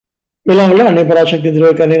விழாவில் அன்னை பராசக்தி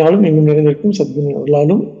திருவக்கரையினாலும் எங்கும் நிறைந்திருக்கும் சத்குணி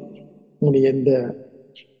அவர்களாலும் நம்முடைய இந்த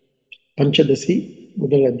பஞ்சதசி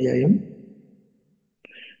முதல் அத்தியாயம்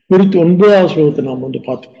 29வது ஸ்லோகத்தை நாம்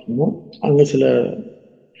பார்த்துக்கணும். அங்க சில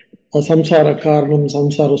சம்சார காரணம்,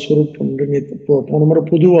 சம்சார சுரூப்பம் போன முறை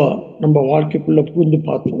பொதுவா நம்ம வாழ்க்கைக்குள்ள புகுந்து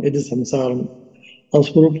பார்த்தோம். எது சம்சாரம், அது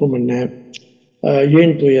சுரூப்பம் என்ன,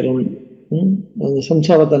 ஏன் துயரம், அந்த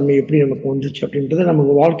சம்சார தன்மை எப்படி நமக்கு வந்துச்சு அப்படின்றத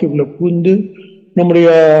நமக்கு வாழ்க்கைக்குள்ள புகுந்து நம்முடைய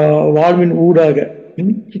வாழ்வின் ஊடாக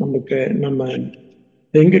நமக்கு நம்ம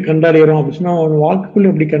எங்க கண்டறியறோம் அப்படின்னு சொன்னா வாழ்க்கைக்குள்ள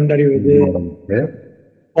எப்படி கண்டறிவது,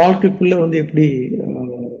 வாழ்க்கைக்குள்ள எப்படி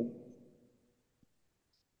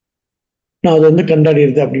நான் அதை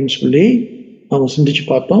கண்டறியறது அப்படின்னு சொல்லி நாம சிந்திச்சு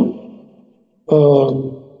பார்த்தோம்.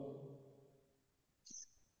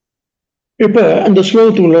 இப்ப அந்த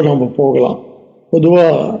ஸ்லோகத்துக்குள்ள நாம போகலாம். பொதுவா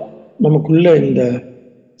நமக்குள்ள இந்த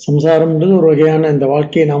சம்சாரம்ன்றது ஒரு வகையான இந்த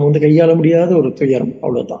வாழ்க்கையை நாம் கையாள முடியாத ஒரு துயரம்,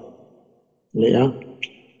 அவ்வளவுதான் இல்லையா?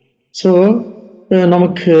 ஸோ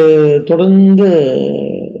நமக்கு தொடர்ந்து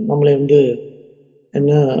நம்மளை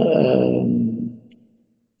என்ன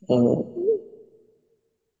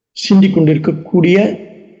சிந்திக் கொண்டிருக்கக்கூடிய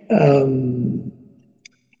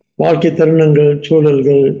வாழ்க்கை தருணங்கள்,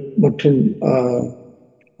 சூழல்கள் மற்றும்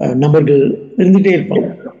நபர்கள் இருந்துட்டே இருப்பாங்க.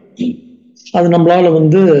 அது நம்மளால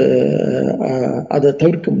அதை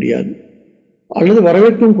தவிர்க்க முடியாது, அல்லது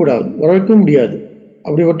வரவேற்கவும் கூடாது, வரவேற்கவும் முடியாது.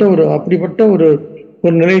 அப்படிப்பட்ட ஒரு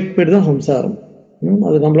நிலைக்கு பேர் தான் சம்சாரம்.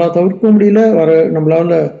 அது நம்மளால தவிர்க்க முடியல,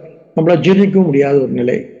 நம்மளால ஜீர்ணிக்கவும் முடியாத ஒரு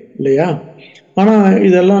நிலை இல்லையா? ஆனா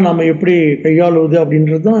இதெல்லாம் நம்ம எப்படி கையாளுவது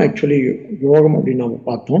அப்படின்றது தான் ஆக்சுவலி யோகம் அப்படின்னு நாம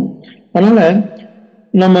பார்த்தோம். அதனால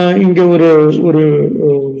நம்ம இங்க ஒரு ஒரு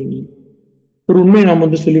உண்மையை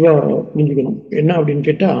நாம் தெளிவா புரிஞ்சுக்கணும். என்ன அப்படின்னு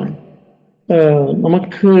கேட்டா,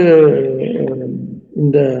 நமக்கு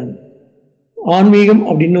இந்த ஆன்மீகம்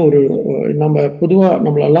அப்படின்னு நம்ம பொதுவா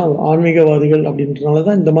நம்மளெல்லாம் ஆன்மீகவாதிகள்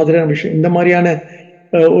அப்படின்றதுனாலதான் இந்த மாதிரியான விஷயம், இந்த மாதிரியான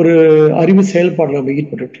ஒரு அறிவு செயல்பாடு நம்ம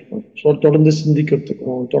ஈடுபட்டு இருக்கோம். ஸோ தொடர்ந்து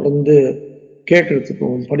சிந்திக்கிறதுக்கும், தொடர்ந்து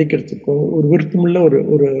கேட்கறதுக்கும், படிக்கிறதுக்கும் ஒரு விருப்பமுள்ள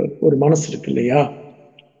ஒரு ஒரு மனசு இருக்கு இல்லையா?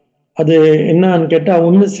 அது என்னன்னு கேட்டா,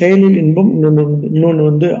 ஒண்ணு செயலில் இன்பம்,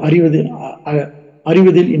 இன்னொன்னு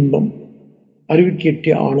அறிவதில் இன்பம், அறிவுக்கு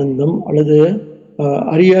எட்டிய ஆனந்தம், அல்லது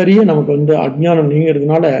அறிய நமக்கு அஜ்ஞானம்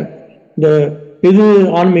நீங்கிறதுனால இந்த எது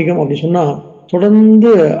ஆன்மீகம் அப்படின்னு சொன்னா,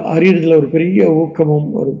 தொடர்ந்து அறியறதுல ஒரு பெரிய ஊக்கமும்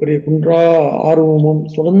ஒரு பெரிய குன்றா ஆர்வமும்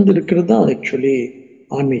தொடர்ந்து இருக்கிறது தான் ஆக்சுவலி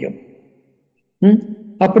ஆன்மீகம்.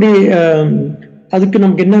 அப்படி அதுக்கு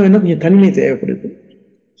நமக்கு என்ன வேணும், கொஞ்சம் தனிமை தேவைப்படுது.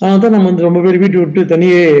 அதனால்தான் நம்ம ரொம்ப பேர் வீட்டை விட்டு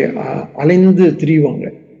தனியே அலைந்து திரிவாங்க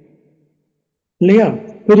இல்லையா?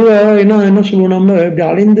 பொதுவா என்ன சொல்லுவோம், நம்ம இப்படி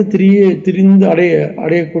அலைந்து திரிந்து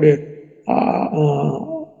அடையக்கூடிய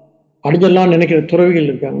அடைஞ்செல்லாம் நினைக்கிற துறவிகள்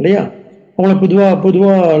இருக்காங்க இல்லையா? அவங்கள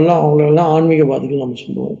பொதுவா எல்லாம் அவங்களெல்லாம் ஆன்மீகவாதிகள் நம்ம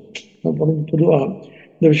சொல்லுவோம். பொதுவா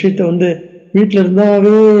இந்த விஷயத்த வீட்டுல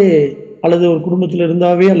இருந்தாவே, அல்லது ஒரு குடும்பத்துல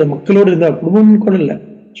இருந்தாவே, அல்லது மக்களோடு இருந்தா, குடும்பம் கூட இல்லை,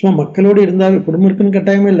 சும்மா மக்களோடு இருந்தாவே, குடும்பம் இருக்குன்னு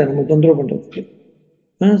கட்டாயமே இல்லை நம்ம தொந்தரவு பண்றதுக்கு.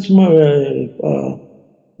 சும்மா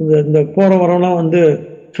இந்த போற வரவெல்லாம்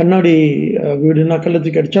கண்ணாடி வீடுனா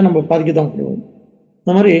கள்ளத்துக்கு அடிச்சா நம்ம பாதிக்கத்தான் பண்ணுவோம்.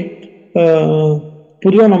 அந்த மாதிரி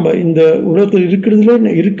பொதுவா நம்ம இந்த உலகத்தில்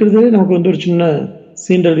இருக்கிறதுலே நமக்கு ஒரு சின்ன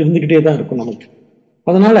சீண்டல் இருந்துகிட்டே தான் இருக்கும் நமக்கு.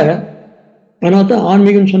 அதனால்தான்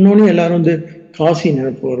ஆன்மீகம் சொன்னோன்னே எல்லாரும் காசி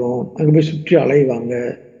நினைப்பு வரும், அங்க போய் சுற்றி அலைவாங்க.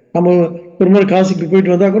 நம்ம ஒரு முறை காசிக்கு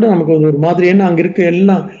போயிட்டு வந்தா கூட நமக்கு ஒரு மாதிரி, ஏன்னா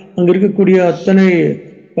அங்க இருக்கக்கூடிய அத்தனை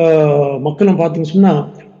மக்களும் பார்த்தீங்கன்னு சொன்னா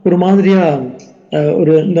ஒரு மாதிரியா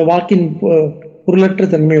இந்த வாழ்க்கையின் பொருளற்ற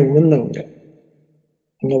தன்மையை உணர்ந்தவங்க,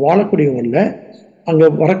 அங்க வாழக்கூடியவங்க இல்ல, அங்க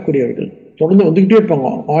வரக்கூடியவர்கள் தொடர்ந்து வந்துகிட்டே இருப்பாங்க.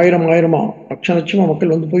 ஆயிரமா லட்சமா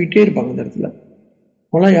மக்கள் போயிட்டே இருப்பாங்க அந்த இடத்துல.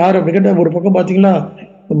 ஆனால் யார் அப்படி கேட்டா, ஒரு பக்கம் பாத்தீங்களா,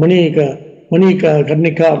 மணி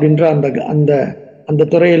கர்ணிகா அப்படின்ற அந்த அந்த அந்த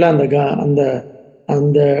துறையில அந்த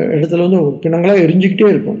அந்த இடத்துல பிணங்களா எரிஞ்சுக்கிட்டே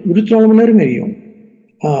இருக்கும், 24 மணி நேரம் எரியும்.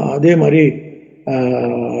 அதே மாதிரி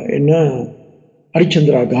என்ன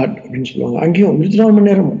ஹரிச்சந்திரா காட் அப்படின்னு சொல்லுவாங்க, அங்கேயும் 24 மணி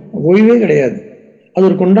நேரம் ஓய்வே கிடையாது. அது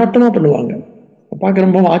ஒரு கொண்டாட்டமா பண்ணுவாங்க. பார்க்க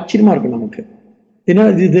ரொம்ப ஆச்சரியமா இருக்கும் நமக்கு. ஏன்னா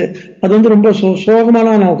அது ரொம்ப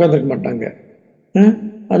சோகமாலாம் நான் உட்காந்துருக்க மாட்டாங்க.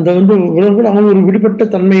 அந்த உலகங்கள் அவங்க ஒரு விடுபட்ட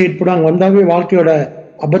தன்மை ஏற்படும். அங்க வந்தாவே வாழ்க்கையோட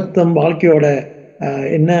அபத்தம், வாழ்க்கையோட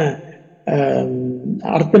என்ன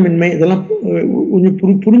அர்த்தமின்மை, இதெல்லாம் கொஞ்சம்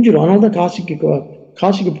புரிஞ்சிடும். அதனாலதான்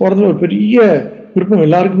காசிக்கு போறதுல ஒரு பெரிய விருப்பம்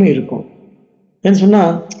எல்லாருக்குமே இருக்கும். ஏன்னு சொன்னா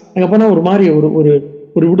அங்க போனா ஒரு மாதிரி ஒரு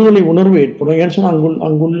ஒரு விடுதலை உணர்வு ஏற்படும். ஏன்னு சொன்னா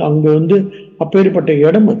அங்க அப்பேற்பட்ட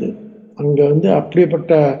இடம் அது. அங்க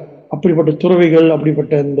அப்படிப்பட்ட துறவிகள்,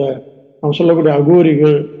 அப்படிப்பட்ட இந்த நம்ம சொல்லக்கூடிய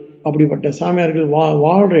அகோரிகள், அப்படிப்பட்ட சாமியார்கள்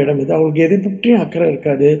வாழ்ற இடம் இது. அவங்களுக்கு எதை பற்றியும் அக்கறை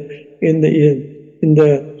இருக்காது. இந்த இந்த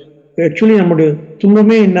ஆக்சுவலி நம்மளுடைய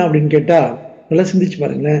துன்பமே என்ன அப்படின்னு கேட்டா, நல்லா சிந்திச்சு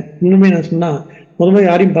பாருங்களேன். துன்பமே என்ன சொன்னா, முதல்ல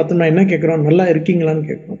யாரையும் பார்த்தோம்னா என்ன கேட்கிறோம்? நல்லா இருக்கீங்களான்னு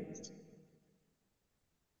கேட்கிறோம்.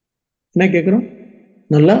 என்ன கேட்கிறோம்?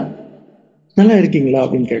 நல்லா நல்லா இருக்கீங்களா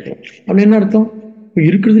அப்படின்னு கேட்கிறோம். அப்படி என்ன அர்த்தம்? இப்ப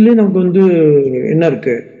இருக்கிறதுலயே நமக்கு என்ன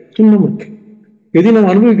இருக்கு? துன்பம் இருக்கு. எதையும்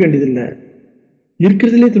நம்ம அனுபவிக்க வேண்டியது இல்ல.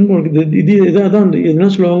 இருக்கிறதுலயே துன்பம் இருக்குது. இது இதான் என்ன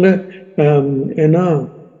சொல்லுவாங்க? ஆம், ஏன்னா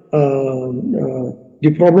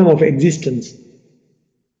தி ப்ராப்ளம் ஆஃப் எக்ஸிஸ்டன்ஸ்.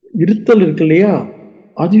 இருத்தல் இருக்கு இல்லையா?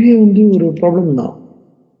 அதுவே ஒரு ப்ராப்ளம் தான்.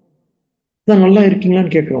 அதான் நல்லா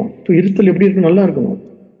இருக்கீங்களான்னு கேட்கிறோம். இப்ப இருத்தல் எப்படி இருக்கு? நல்லா இருக்கணும்.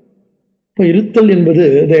 இப்ப இருத்தல் என்பது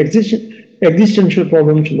எக்ஸிஸ்டென்ஷியல்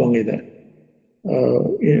ப்ராப்ளம்னு சொல்லுவாங்க இத.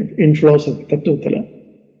 இன் பிலாசபி தத்துவத்துல.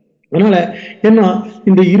 அதனால ஏன்னா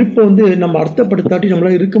இந்த இருப்பை நம்ம அர்த்தப்படுத்தாட்டி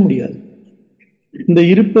நம்மளால இருக்க முடியாது. இந்த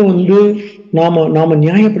இருப்பை நாம நாம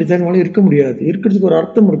நியாயப்படுத்தாட்டி நம்மளால இருக்க முடியாது. இருக்கிறதுக்கு ஒரு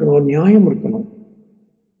அர்த்தம் இருக்கணும், ஒரு நியாயம் இருக்கணும்.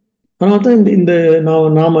 அதனாலதான் இந்த இந்த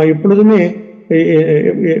நாம எப்பொழுதுமே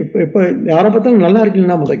எப்ப யாரை பார்த்தாலும் நல்லா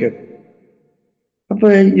இருக்கீங்கன்னா முத கேட்போம்.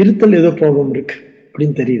 அப்ப இருத்தல் ஏதோ ப்ராப்ளம் இருக்கு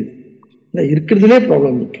அப்படின்னு தெரியுது. இல்ல இருக்கிறதுலே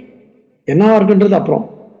ப்ராப்ளம் இருக்கு. என்னவா இருக்குன்றது அப்புறம்.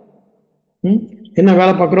 என்ன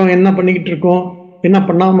வேலை பார்க்குறோம், என்ன பண்ணிக்கிட்டு இருக்கோம், என்ன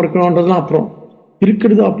பண்ணாம இருக்கிறோம்ன்றதுலாம் அப்புறம்.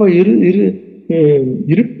 இருக்கிறது அப்ப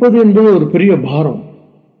இருப்பது என்பது ஒரு பெரிய பாரம்.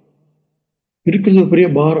 இருக்கிறது ஒரு பெரிய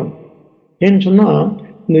பாரம். ஏன்னு சொன்னா,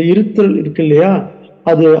 இந்த இருத்தல் இருக்கு இல்லையா?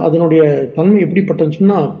 அதனுடைய தன்மை எப்படிப்பட்டதுன்னு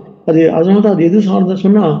சொன்னா, அதனாலதான் அது எது சார்ந்த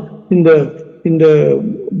சொன்னா, இந்த இந்த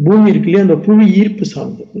பூமி இருக்கு இல்லையா? அந்த புவி ஈர்ப்பு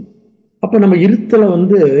சார்ந்தது. அப்ப நம்ம இருத்தலை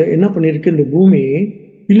என்ன பண்ணிருக்கு இந்த பூமி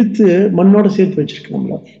இழுத்து மண்ணோட சேர்த்து வச்சிருக்கு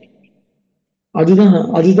நம்மள. அதுதான்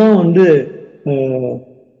அதுதான் அஹ்,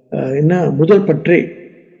 என்ன முதல் பற்றே.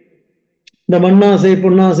 இந்த மண்ணாசை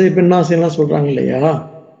பொன்னாசை பெண்ணாசை எல்லாம் சொல்றாங்க இல்லையா?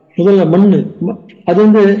 முதல்ல மண்ணு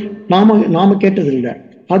அது நாம நாம கேட்டது இல்லை.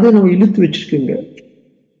 அதை நம்ம இழுத்து வச்சிருக்குங்க.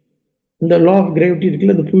 இந்த லா ஆஃப் கிராவிட்டி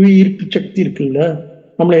இருக்குல்ல, இந்த புவி ஈர்ப்பு சக்தி இருக்குல்ல,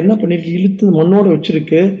 நம்மள என்ன பண்ணிருக்கு இழுத்து மண்ணோட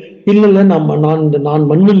வச்சிருக்கு. இல்ல இல்ல நான்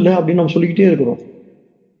மண் இல்லை அப்படின்னு நம்ம சொல்லிக்கிட்டே இருக்கிறோம்.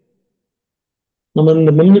 நம்ம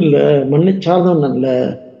இந்த மண் இல்ல, மண்ணை சார்ந்தவன் அல்ல,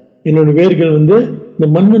 என்னோட வேர்கள் இந்த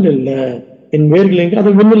மண்ணில் இல்ல, என் வேர்கள் எங்க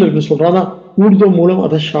அது விண்ணில் இருக்கு சொல்றான். ஊர்தம் மூலம்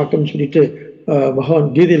அதை ஷாக்குன்னு சொல்லிட்டு பகவான்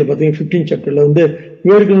கீதையில பாத்தீங்கன்னா 15 சாப்டர்ல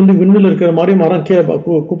வேர்கள் விண்ணில் இருக்கிற மாதிரி மரம் கீழே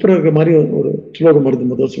குப்புற இருக்கிற மாதிரி ஒரு ஸ்லோகம் வருது,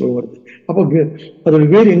 முதல் ஸ்லோகம் வருது. அப்ப அதோட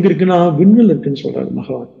வேர் எங்க இருக்குன்னா விண்ணில் இருக்குன்னு சொல்றாரு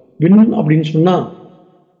பகவான். விண் அப்படின்னு சொன்னா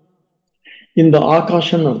இந்த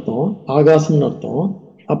ஆகாஷம்னு அர்த்தம், ஆகாசம்னு அர்த்தம்.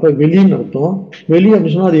 அப்ப வெளின்னு அர்த்தம். வெளி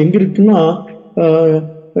அப்படின்னு சொன்னா அது எங்க இருக்குன்னா ஆஹ்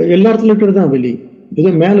எல்லா இடத்துல இருக்கிறது தான் வெளி. ஏதோ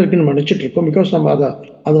மேல இருக்குன்னு நம்ம நினைச்சிட்டு இருக்கோம். பிகாஸ் நம்ம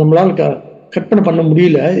அதை நம்மளால கற்பனை பண்ண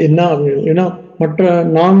முடியல. என்ன ஏன்னா மற்ற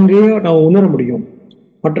நான்கையும் நம்ம உணர முடியும்.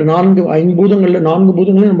 மற்ற ஐம்பூதங்கள்ல 4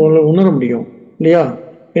 பூதங்களையும் நம்ம உணர முடியும் இல்லையா?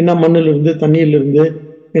 என்ன மண்ணில இருந்து, தண்ணியில இருந்து,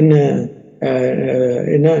 என்ன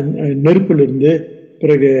என்ன நெருப்புல இருந்து,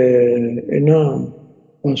 பிறகு என்ன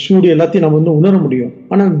சூடு, எல்லாத்தையும் நம்ம உணர முடியும்.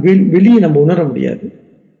 ஆனா வெளியே நம்ம உணர முடியாது.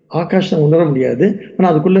 ஆகாஷம் உணர முடியாது. ஆனா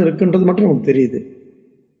அதுக்குள்ள இருக்குன்றது மட்டும் நமக்கு தெரியுது.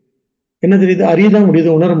 என்ன தெரியுது? அறியதான் முடியுது,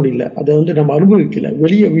 உணர முடியல. அதை நம்ம அனுபவிக்கல.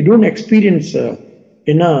 வெளியே வி டோன்ட் எக்ஸ்பீரியன்ஸ்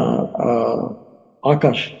என்ன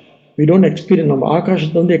ஆகாஷ். We don't experience. நம்ம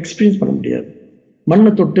ஆகாஷத்தை எக்ஸ்பீரியன்ஸ் பண்ண முடியாது.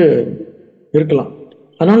 மண்ணை தொட்டு இருக்கலாம்.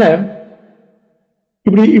 அதனால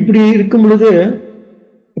இப்படி இப்படி இருக்கும் பொழுது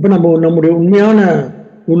இப்ப நம்முடைய உண்மையான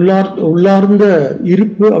உள்ளார்ந்த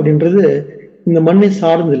இருப்பு அப்படின்றது இந்த மண்ணை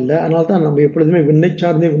சார்ந்து இல்லை. அதனால்தான் நம்ம எப்பொழுதுமே விண்ணை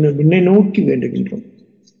சார்ந்தே விண்ணை நோக்கி வேண்டுகின்றோம்.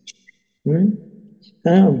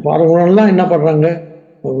 பாரம்பரியம்லாம் என்ன பண்றாங்க?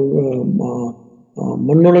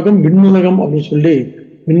 மண்ணுலகம் விண்ணுலகம் அப்படின்னு சொல்லி,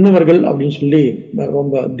 விண்ணவர்கள் அப்படின்னு சொல்லி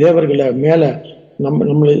ரொம்ப தேவர்களை மேல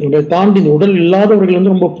நம்மளை தாண்டி இந்த உடல்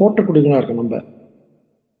இல்லாதவர்கள் ரொம்ப போற்றக்கூடியவங்களா இருக்கு நம்ம.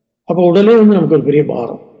 அப்ப உடலே நமக்கு ஒரு பெரிய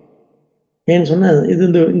பாரம். ஏன்னு சொன்னா இது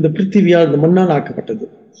இந்த பிருத்திவியால், இந்த மண்ணால் ஆக்கப்பட்டது.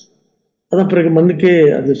 அதான் பிறகு மண்ணுக்கே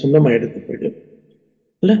அது சொந்தமாயிடுது போயிடு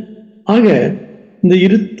இல்ல. ஆக இந்த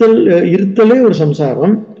இருத்தலே ஒரு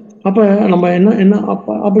சம்சாரம். அப்ப நம்ம என்ன என்ன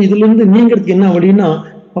அப்ப அப்ப இதுல இருந்து நீங்கிறதுக்கு என்ன வழின்னா,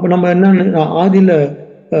 அப்ப நம்ம என்ன ஆதியில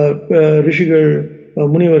ரிஷிகள்,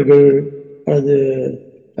 முனிவர்கள், அது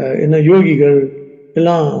என்ன யோகிகள்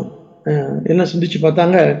எல்லாம் என்ன சிந்திச்சு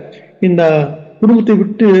பார்த்தாங்க. இந்த குடும்பத்தை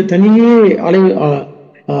விட்டு தனியே அலை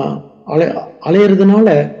அலையிறதுனால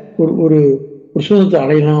ஒரு ஒரு ஒரு சுதந்திரத்தை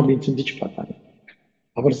அடையலாம் அப்படின்னு சிந்திச்சு பார்த்தாங்க.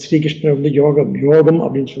 அவர் ஸ்ரீகிருஷ்ணர் யோகம் யோகம்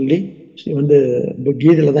அப்படின்னு சொல்லி வந்து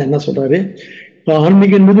கீதையில தான் என்ன சொல்றாரு?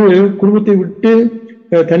 ஆன்மீகம் என்பது குடும்பத்தை விட்டு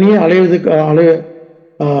தனியே அலைதற்கு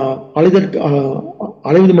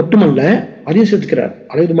அலைவது மட்டுமல்ல, அதையும் சேர்த்துக்கிறார்.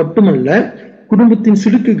 அலைவது மட்டுமல்ல, குடும்பத்தின்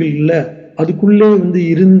சிடுக்குகள் இல்ல, அதுக்குள்ளே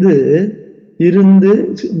இருந்து இருந்து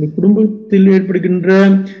இந்த குடும்பத்தில் ஏற்படுகின்ற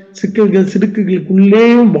சிக்கல்கள் சிடுக்குகளுக்குள்ளே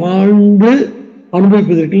வாழ்ந்து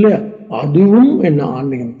அனுபவிப்பதற்கு இல்ல, அதுவும் என்ன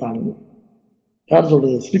ஆன்மீகம் தான். யார்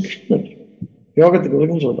சொல்றது? ஸ்ரீகிருஷ்ணர் யோகத்துக்கு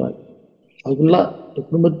உலகம் சொல்றாரு. அதுக்குள்ள இந்த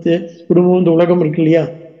குடும்பம் இந்த உலகம் இருக்கு இல்லையா,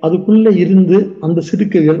 அதுக்குள்ள இருந்து அந்த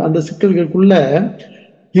அந்த சிக்கல்களுக்குள்ள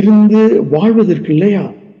இருந்து வாழ்வதற்கு இல்லையா,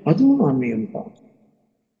 அதுவும் ஆன்மீகம் தான்.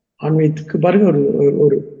 ஆன்மீகத்துக்கு பாருங்க ஒரு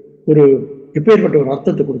ஒரு ஒரு எப்பேற்பட்ட ஒரு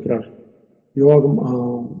அர்த்தத்தை கொடுக்கிறார். யோகம்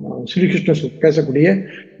ஸ்ரீகிருஷ்ணர் பேசக்கூடிய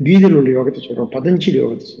கீதையில் உள்ள யோகத்தை சொல்றோம், பதஞ்சலி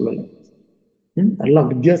யோகத்தை சொல்லல. எல்லாம்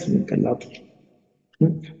வித்தியாசம் இருக்கு எல்லாத்துக்கும்.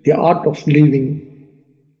 தி ஆர்ட் ஆஃப் லிவிங்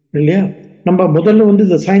இல்லையா. நம்ம முதல்ல வந்து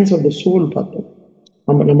இந்த சயின்ஸ் ஆஃப் த சோல் பார்த்தோம்.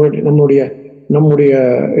 நம்மளுடைய நம்மளுடைய நம்முடைய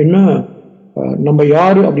என்ன நம்ம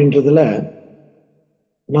யாரு அப்படின்றதுல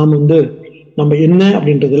நாம் வந்து நம்ம என்ன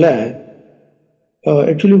அப்படின்றதுல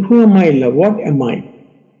ஆக்சுவலி ஹூ எம் ஐ இல்ல வாட் எம் ஐ,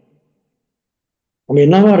 நம்ம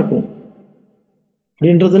என்னவா இருக்கும்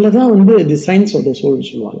அப்படின்றதுலதான் வந்து தி சயின்ஸ் ஆஃப் த சோல்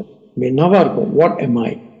சொல்லுவாங்க. நம்ம என்னவா இருக்கும், வாட் எம்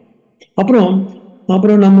ஐ. அப்புறம்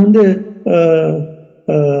அப்புறம் நம்ம வந்து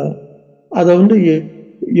அதை வந்து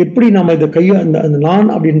எப்படி நம்ம இதை அந்த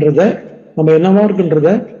நான் அப்படின்றத நம்ம என்னவா இருக்குன்றத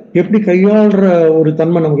எப்படி கையாளுற ஒரு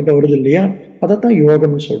தன்மை நம்ம கிட்ட வருது இல்லையா, அதைத்தான்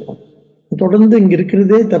யோகம்னு சொல்றோம். தொடர்ந்து இங்க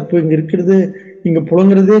இருக்கிறதே தப்பு, இங்க இருக்கிறது இங்க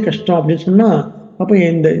புழங்குறதே கஷ்டம் அப்படின்னு சொன்னா, அப்ப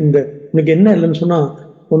இந்த இந்த உனக்கு என்ன இல்லைன்னு சொன்னா,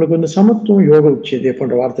 உனக்கு வந்து சமத்துவம் யோக உச்சேதே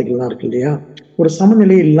போன்ற வார்த்தைகள்லாம் இருக்கு இல்லையா, ஒரு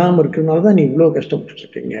சமநிலை இல்லாம இருக்கிறதுனாலதான் நீ இவ்வளவு கஷ்டப்பட்டு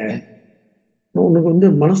இருக்கீங்க. உனக்கு வந்து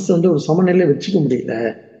மனசு வந்து ஒரு சமநிலையை வச்சுக்க முடியல.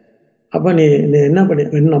 அப்ப நீ என்ன பண்ணி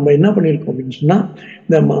நம்ம என்ன பண்ணிருக்கோம் அப்படின்னு சொன்னா,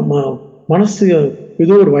 இந்த மனசு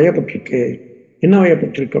ஏதோ ஒரு வயப்பட்டிருக்கு. என்ன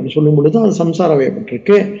வயப்பட்டிருக்கு அப்படின்னு சொல்லும் பொழுது அது சம்சார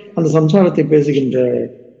வயப்பட்டிருக்கு. அந்த சம்சாரத்தை பேசுகின்ற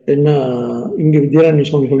என்ன இங்க வித்யாரண்ய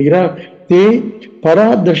சுவாமி சொல்கிறார், தே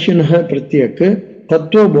பராதர்ஷினக பிரத்யேக்கு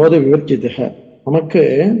தத்துவ போத விவர்ஜிதக. நமக்கு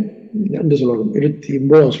இந்த ஸ்லோகம்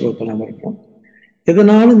 29வது ஸ்லோகத்துல நாம இருக்கோம்.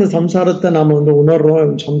 எதனால இந்த சம்சாரத்தை நாம வந்து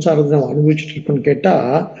உணர்றோம், சம்சாரத்தை நம்ம அனுபவிச்சுட்டு இருக்கோம்னு கேட்டா,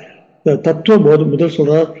 தத்துவ போதம் முதல்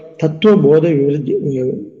சொல்றார், தத்துவ போத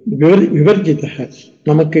விவர்ஜிதக.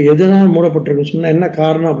 நமக்கு எதனால் மூடப்பட்டிருக்குன்னு சொன்னா என்ன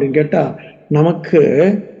காரணம் அப்படின்னு கேட்டா, நமக்கு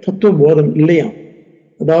தத்துவ போதம் இல்லையா.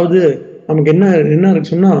 அதாவது நமக்கு என்ன என்ன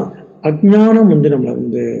இருக்கு சொன்னா, அஜ்ஞானம் வந்து நம்மளை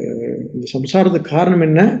வந்து இந்த சம்சாரத்துக்கு காரணம்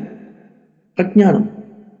என்ன, அஜ்ஞானம்,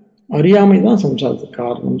 அறியாமைதான் சம்சாரத்துக்கு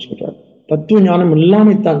காரணம்னு சொல்றாரு. தத்துவ ஞானம்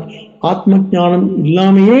இல்லாமைத்தான், ஆத்ம ஞானம்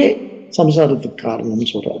இல்லாமையே சம்சாரத்துக்கு காரணம்னு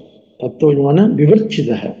சொல்றாரு. தத்துவ ஞானம்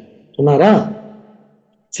விவர்ச்சிதக சொன்னாரா.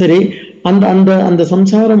 சரி, அந்த அந்த அந்த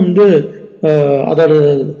சம்சாரம் வந்து அதோட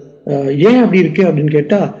ஏன் அப்படி இருக்கு அப்படின்னு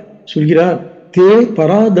கேட்டா சொல்கிறார், தே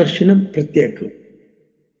பராதர்ஷன பிரத்யேக்கு.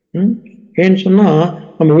 ஏன்னு சொன்னா,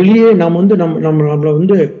 நம்ம வெளியே நாம வந்து நம்மளை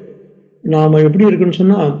வந்து நாம எப்படி இருக்குன்னு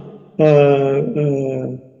சொன்னா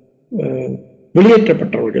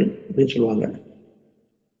வெளியேற்றப்பட்டவர்கள் அப்படின்னு சொல்லுவாங்க.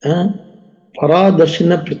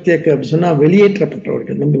 பராதர்ஷன பிரத்யேக அப்படின்னு சொன்னா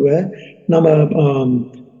வெளியேற்றப்பட்டவர்கள். நம்ம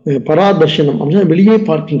பராதர்ஷனம் அப்படின்னா வெளியே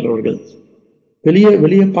பார்க்கின்றவர்கள். வெளியே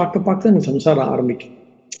வெளியே பார்க்க பார்க்க அந்த சம்சாரம் ஆரம்பிக்கும்.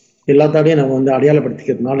 எல்லாத்தாடையும் நம்ம வந்து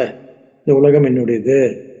அடையாளப்படுத்திக்கிறதுனால, இந்த உலகம் என்னுடையது,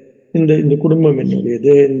 இந்த இந்த குடும்பம்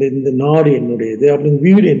என்னுடையது, இந்த இந்த நாடு என்னுடையது, அப்படின்னு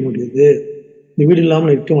வீடு என்னுடையது, இந்த வீடு இல்லாம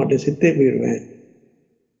நான் இருக்க மாட்டேன், செத்தே போயிடுவேன்,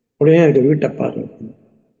 உடனே எனக்கு வீட்டை பாரு.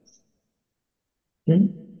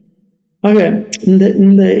 ஆக இந்த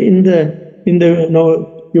இந்த இந்த இந்த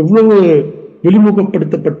எவ்வளவு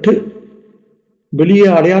வெளிமுகப்படுத்தப்பட்டு வெளியே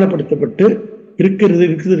அடையாளப்படுத்தப்பட்டு இருக்குது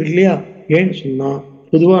இல்லையா. ஏன்னு சொன்னா,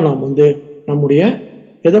 பொதுவா நாம் வந்து நம்முடைய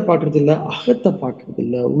எதை பார்க்கறது இல்லை, அகத்தை பார்க்கறது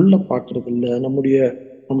இல்லை, உள்ள பார்க்கறது இல்லை, நம்முடைய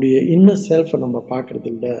நம்முடைய இன்னர் செல்ஃபை நம்ம பார்க்கறது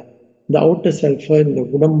இல்லை. இந்த அவுட்டர் செல்ஃபை, இந்த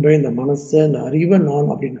உடம்பை, இந்த மனசை, இந்த அறிவை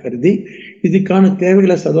நான் அப்படின்னு கருதி இதுக்கான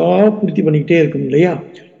தேவைகளை சதா பூர்த்தி பண்ணிக்கிட்டே இருக்கும் இல்லையா.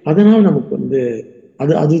 அதனால நமக்கு வந்து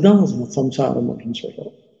அதுதான் சம்சாரம் அப்படின்னு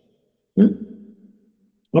சொல்றோம்.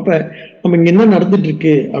 அப்ப நம்ம இங்க என்ன நடந்துட்டு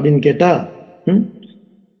இருக்கு அப்படின்னு கேட்டா,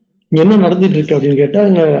 என்ன நடந்துட்டு இருக்கு அப்படின்னு கேட்டா,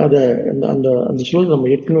 அத அந்த அந்த ஸ்லோகத்தை நம்ம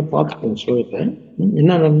ஏற்கனவே பார்த்துக்கோம். ஸ்லோகத்தை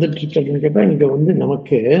என்ன நடந்துட்டு இருக்கு அப்படின்னு கேட்டா, இங்க வந்து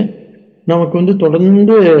நமக்கு வந்து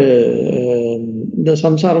தொடர்ந்து இந்த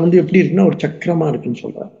சம்சாரம் வந்து எப்படி இருக்குன்னா ஒரு சக்கரமா இருக்குன்னு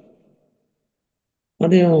சொல்றாரு.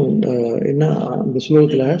 அதையும் என்ன அந்த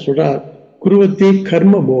ஸ்லோகத்துல சொல்றார், குருவத்தே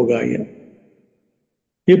கர்ம போகாய.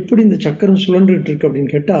 எப்படி இந்த சக்கரம் சுழன்றுட்டு இருக்கு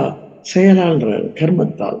அப்படின்னு கேட்டா, செயலான்றாரு,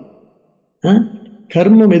 கர்மத்தால்.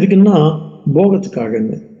 கர்மம் எதுக்குன்னா போகத்துக்காக,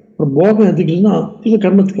 போகம் எதுக்குன்னா இது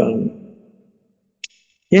கர்மத்துக்காக.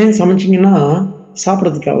 ஏன் சமைச்சிங்கன்னா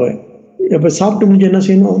சாப்பிட்றதுக்காக. இப்ப சாப்பிட்டு முடிஞ்சு என்ன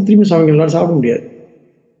செய்யணும், திரும்பி சமைக்கலாம், சாப்பிட முடியாது.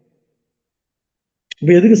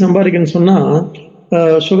 இப்ப எதுக்கு சம்பாதிக்கணும்னு சொன்னா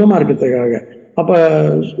சுகமா இருக்கிறதுக்காக. அப்ப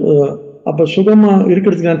அப்ப சுகமா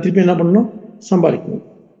இருக்கிறதுக்கு நான் திருப்பி என்ன பண்ணணும், சம்பாதிக்கணும்.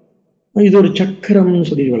 இது ஒரு சக்கரம்னு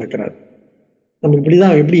சொல்லி வளர்க்கிறாரு. நம்ம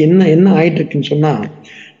இப்படிதான் எப்படி என்ன என்ன ஆயிட்டு இருக்குன்னு சொன்னா,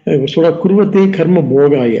 சொல்ற குருவத்தே கர்ம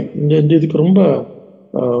போகாய. இந்த இதுக்கு ரொம்ப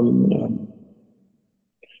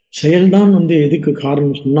செயல்தான் எதுக்கு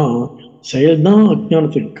காரணம் சொன்னா, செயல்தான்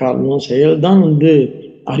அஜ்ஞானத்துக்கு காரணம். செயல்தான்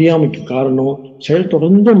அறியாமைக்கு காரணம். செயல்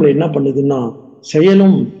தொடர்ந்து நம்மள என்ன பண்ணுதுன்னா,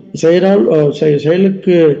 செயலும் செயலால்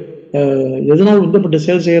செயலுக்கு எதனால் உந்தப்பட்ட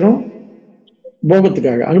செயல் செய்யறோம்?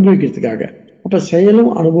 போகத்துக்காக, அனுபவிக்கிறதுக்காக. அப்ப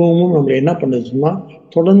செயலும் அனுபவமும் நம்மள என்ன பண்ணுதுன்னா,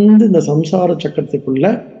 தொடர்ந்து இந்த சம்சார சக்கரத்துக்குள்ள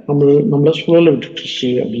நம்மள சுழல விட்டுட்டுருச்சு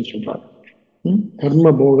அப்படின்னு சொல்றாங்க. கர்ம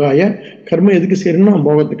போகாய, கர்மம் எதுக்கு செய்யணும்னா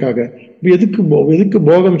போகத்துக்காக. இப்ப எதுக்கு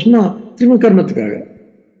போகம் சொன்னா திரும்ப கர்மத்துக்காக.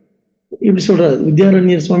 இப்படி சொல்றாரு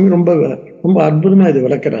வித்யாரண்யர் சுவாமி. ரொம்ப ரொம்ப அற்புதமா இது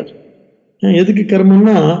விளக்குறாரு. எதுக்கு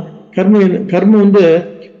கர்மம்னா, கர்மம்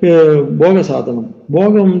போக சாதனம்.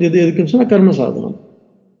 போகம் எதுக்குன்னு சொன்னா கர்ம சாதனம்.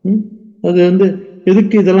 அது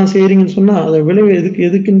எதுக்கு இதெல்லாம் செய்யறீங்கன்னு சொன்னா, அதை விளைவு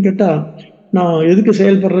எதுக்குன்னு கேட்டா, நான் எதுக்கு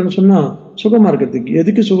செயல்படுறேன்னு சொன்னா சுகமா இருக்கிறதுக்கு.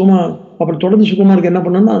 எதுக்கு சுகமா, அப்புறம் தொடர்ந்து சுகமா இருக்க என்ன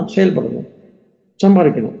பண்ணணும்னா செயல்படணும்,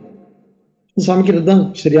 சம்பாதிக்கணும். சமைக்கிறது தான்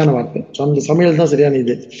சரியான வார்த்தை. அந்த சமையல் தான் சரியான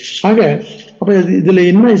இது. ஆக அப்ப இதுல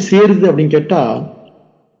என்ன சேருது அப்படின்னு கேட்டா,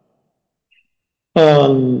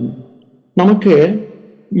 நமக்கு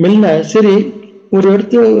மெல்ல சரி ஒரு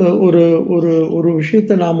இடத்து ஒரு ஒரு ஒரு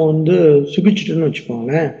விஷயத்த நாம சுகிச்சுட்டோன்னு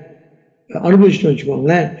வச்சுக்கோங்களேன், அனுபவிச்சுட்டு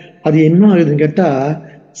வச்சுக்கோங்களேன். அது என்ன ஆகுதுன்னு கேட்டா,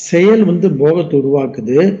 செயல் போகத்தை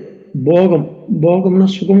உருவாக்குது. போகம் போகம்னா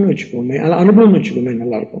சுகம்னு வச்சுக்கோமே, அனுபவம்னு வச்சுக்கோமே,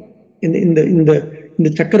 நல்லா இருக்கும். இந்த இந்த இந்த இந்த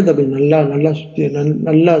சக்கரத்தை கொஞ்சம் நல்லா நல்லா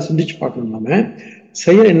நல்லா சிந்திச்சு பார்க்கணும். நாம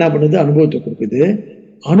செயல் என்ன பண்ணுது? அனுபவத்தை கொடுக்குது.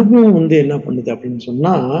 அனுபவம் என்ன பண்ணுது அப்படின்னு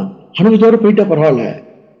சொன்னா, அனுபவத்தோட போயிட்டா பரவாயில்ல.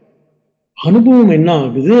 அனுபவம் என்ன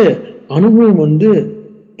ஆகுது? அனுபவம்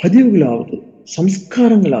பதிவுகள் ஆகுது,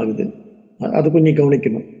 சம்ஸ்காரங்கள் ஆகுது. அது கொஞ்சம்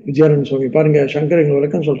கவனிக்கணும். விஜயானந்த சுவாமி பாருங்க, சங்கர் எங்க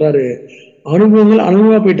விளக்கம் சொல்றாரு. அனுபவங்கள்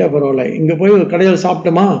அனுபவமா போயிட்டா பரவாயில்ல. இங்க போய் ஒரு கடையில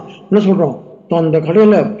சாப்பிட்டோமா, என்ன சொல்றோம்? அந்த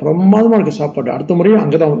கடையில பிரமாதமா இருக்கு சாப்பாடு, அடுத்த முறையும்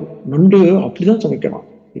அங்கதான் நண்டு அப்படிதான் சமைக்கணும்.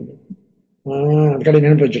 அந்த கடை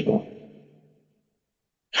நினைப்பு வச்சிருக்கோம்.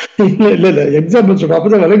 இல்ல இல்ல இல்ல, எக்ஸாம்பிள் சொல்றோம்,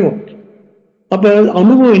 அப்பதான் விளங்கும். அப்ப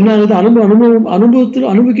அனுபவம் என்ன ஆகுது?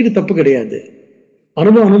 அனுபவத்துல அனுபவிக்கிறது தப்பு கிடையாது.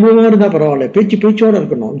 அனுபவமா இருந்தா பரவாயில்ல. பேச்சோட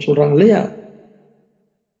இருக்கணும் சொல்றாங்க இல்லையா?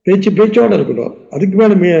 பேச்சோட இருக்கணும். அதுக்கு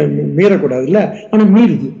மேல மீறக்கூடாது இல்ல. ஆனா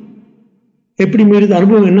மீறுது. எப்படி மீறுது?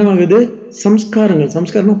 அனுபவம் என்ன ஆகுது?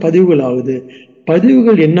 சம்ஸ்காரம்னா பதிவுகள் ஆகுது.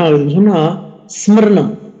 பதிவுகள் என்ன ஆகுதுன்னு சொன்னா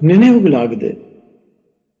ஸ்மரணம், நினைவுகள் ஆகுது.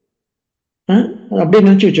 அப்படியே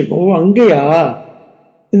நினைச்சு வச்சிருக்கோம். ஓ அங்கேயா,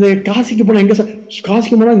 இந்த காசிக்கு போனா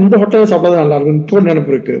காசிக்கு போனா இந்த ஹோட்டல்ல சாப்பிட்டா நல்லா இருக்கும் இப்போ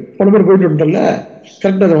நினைப்பு இருக்கு. போன முறை போயிட்டு வந்துட்டோம்ல,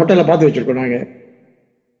 கரெக்டா அந்த ஹோட்டல்ல பார்த்து வச்சிருக்கோம் நாங்க.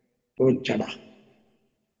 போச்சடா.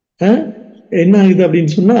 என்ன ஆகுது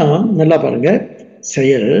அப்படின்னு சொன்னா, நல்லா பாருங்க.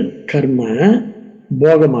 செயல் கர்ம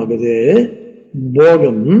போகமாகுது.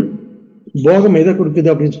 போகம் போகம் எதை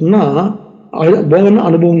கொடுக்குது அப்படின்னு சொன்னா, போகம்னா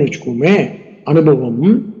அனுபவம்னு வச்சுக்கோமே. அனுபவம்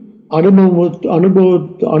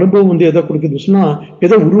அனுபவம் எதை கொடுக்குதுன்னு சொன்னா,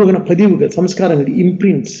 எதை உருவாகின பதிவுகள், சம்ஸ்காரங்கள்,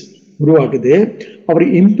 இம்ப்ரின்ஸ் உருவாக்குது.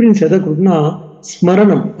 அப்புறம் இம்ப்ரின்ஸ் எதை கொடுக்குன்னா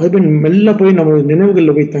ஸ்மரணம். அது போய் மெல்ல போய் நம்ம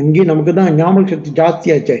நினைவுகள்ல போய் தங்கி நமக்கு தான் ஞாபக சக்தி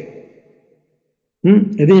ஜாஸ்தி ஆச்சே.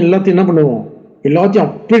 எதையும் எல்லாத்தையும் என்ன பண்ணுவோம்? எல்லாத்தையும்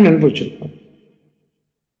அப்படியே நினைப்பு வச்சிருக்கோம்.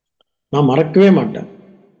 நான் மறக்கவே மாட்டேன்.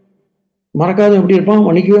 மறக்காத எப்படி இருப்பான்?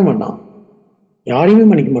 மன்னிக்கவே மாட்டான். யாரையுமே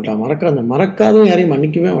மன்னிக்க மாட்டான். மறக்காத யாரையும்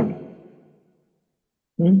மன்னிக்கவே மாட்டான்.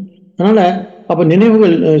 அதனால அப்ப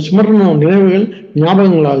நினைவுகள், ஸ்மரணம், நினைவுகள்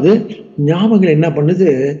ஞாபகங்களாகுது. ஞாபகங்கள் என்ன பண்ணுது?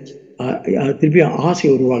 திருப்பி ஆசை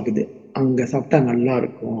உருவாக்குது. அங்க சாப்பிட்டா நல்லா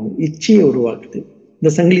இருக்கும், இச்சையை உருவாக்குது.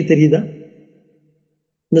 இந்த சங்கிலி தெரியுதா?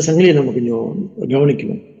 இந்த சங்கிலியை நம்ம கொஞ்சம்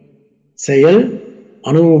கவனிக்கணும். செயல்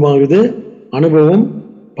அனுபவமாகுது, அனுபவம்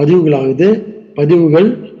பதிவுகளாகுது, பதிவுகள்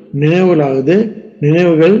நினைவுகளாகுது,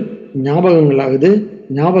 நினைவுகள் ஞாபகங்களாகுது,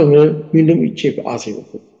 ஞாபகங்கள் மீண்டும் இச்சை ஆசை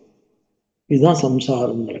வருது. இதுதான்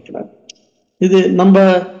சம்சாரம் நடக்கிறார். இது நம்ம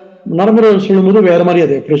நடைமுறை சொல்லும் போது வேற மாதிரி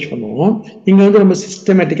அதை அப்ரோச் பண்ணுவோம். இங்க ரொம்ப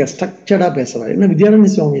சிஸ்டமேட்டிக்கா ஸ்ட்ரக்சர்டா பேசுறாரு. என்ன வித்யானந்த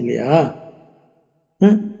சுவாமி இல்லையா?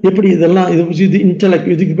 எப்படி இதெல்லாம் இது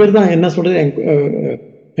இன்டலெக்ட், இதுக்கு பேர் தான் என்ன சொல்றது,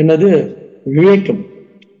 என்னது விவேகம்.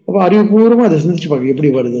 அப்ப அறிவுபூர்வமா அதை சிந்திச்சு பார்க்க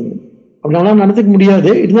எப்படி வருதுன்னு. அப்படினால நடந்துக்க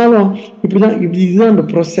முடியாது. இருந்தாலும் இப்படிதான், இதுதான் அந்த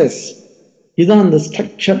ப்ரொசஸ், இதுதான் அந்த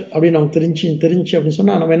ஸ்ட்ரக்சர் அப்படின்னு நம்ம தெரிஞ்சு அப்படின்னு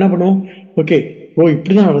சொன்னா நம்ம என்ன பண்ணுவோம்? ஓகே, ஓ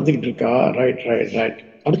இப்படிதான் நடந்துகிட்டு இருக்கா, ரைட் ரைட் ரைட்.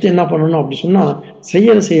 அடுத்து என்ன பண்ணணும் அப்படி சொன்னா,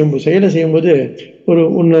 செயலை செய்யும்போது ஒரு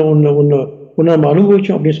ஒண்ணு நம்ம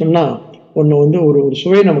அனுபவிச்சோம் அப்படின்னு சொன்னா, ஒரு ஒரு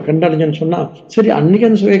சுவையை நம்ம கண்டடைஞ்சோன்னு சொன்னா, சரி அன்னைக்கு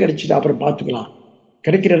அந்த சுவையை கிடைச்சிட்டு அப்புறம் பார்த்துக்கலாம்,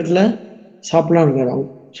 கிடைக்கிற இடத்துல சாப்பிடலாம் இருக்கிறோம்.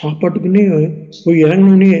 சாப்பாட்டுக்குன்னே போய்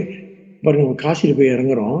இறங்கணுன்னே பாருங்க, காசியில போய்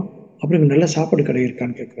இறங்குறோம். அப்படி நல்ல சாப்பாடு கடை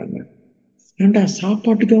இருக்கான்னு கேட்குறாங்க. ஏன்டா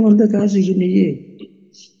சாப்பாட்டுக்காக வந்த காசுக்கு நீ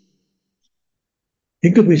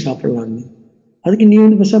எங்க போய் சாப்பிடலாம்னு? அதுக்கு நீ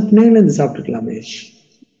பிள்ளைங்கள இருந்து சாப்பிட்டுக்கலாமே,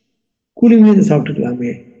 கூலிங்கள இருந்து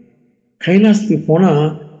சாப்பிட்டுக்கலாமே. கைலாசத்துக்கு போனா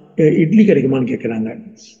இட்லி கிடைக்குமான்னு கேட்குறாங்க.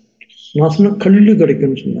 நான் சொன்ன கல்லு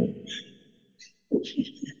கிடைக்கும்னு சொன்னாரு.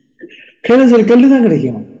 கைலாசத்துல கல்லுதான்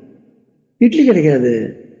கிடைக்கும், இட்லி கிடைக்காது.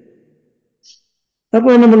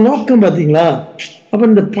 அப்ப நம்ம நோக்கம் பாத்தீங்களா? அப்ப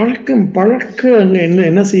இந்த பழக்கம் என்ன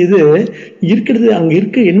என்ன செய்யுது? இருக்கிறது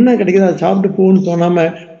அங்க என்ன கிடைக்குதோ அதை சாப்பிட்டு போகணும்னு தோணாம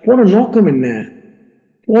போன நோக்கம் என்ன?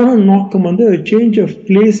 போன நோக்கம் வந்து சேஞ்ச் ஆஃப்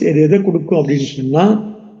பிளேஸ் எதை கொடுக்கும் அப்படின்னு சொன்னா,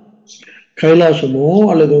 கைலாசமோ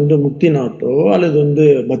அல்லது வந்து முக்திநாத்தோ அல்லது வந்து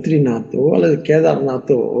பத்ரிநாத்தோ அல்லது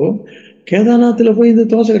கேதார்நாத்தோ. கேதார்நாத்ல போய் இந்த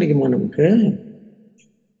தோசை கிடைக்குமா நமக்கு?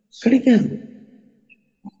 கிடைக்காது.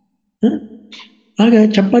 ஆக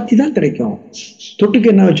சப்பாத்தி தான் கிடைக்கும். தொட்டுக்கு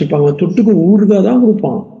என்ன வச்சுப்பாங்க? தொட்டுக்கு ஊறுகாய் தான்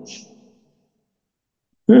கொடுப்பான்.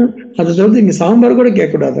 அதை தவிர்த்து இங்க சாம்பார் கூட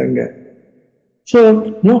கேட்க கூடாது அங்க. சோ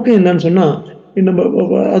நோக்கம் என்னன்னு சொன்னா, நம்ம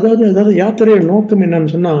அதாவது அதாவது யாத்திரையோட நோக்கம்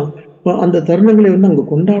என்னன்னு சொன்னா, அந்த தருணங்களை வந்து அங்க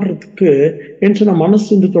கொண்டாடுறதுக்கு. ஏன்னு சொன்னா மனசு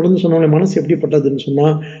வந்து தொடர்ந்து சொன்னாலே மனசு எப்படிப்பட்டதுன்னு சொன்னா,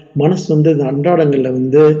 மனசு வந்து இந்த அன்றாடங்கள்ல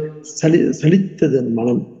வந்து சலித்தது அந்த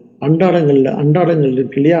மனம். அன்றாடங்கள்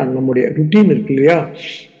இருக்கு இல்லையா, நம்முடைய ருட்டீன் இருக்கு இல்லையா.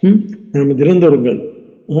 நம்ம தினந்தோறுங்கள்.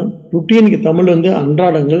 ருட்டீனுக்கு தமிழ் வந்து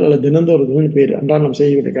அன்றாடங்கள் அல்லது தினந்தோறுங்கள்னு பேரு. அன்றாடம்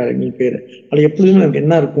செய்யக்கூடிய காரியங்கள் பேரு. அது எப்பொழுதுமே நமக்கு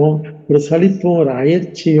என்ன இருக்கும்? ஒரு சலிப்பும் ஒரு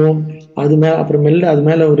அயற்சியும், அது மேல அப்புறம் மெல்ல அது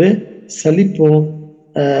மேல ஒரு சலிப்பும்.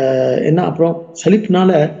 என்ன அப்புறம்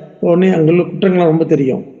சலிப்புனால உடனே அங்குள்ள குற்றங்கள்லாம் ரொம்ப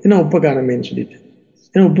தெரியும். ஏன்னா உப்பு காரமேன்னு சொல்லிட்டு,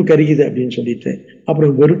 ஏன்னா உப்பு கரிக்குது அப்படின்னு சொல்லிட்டு,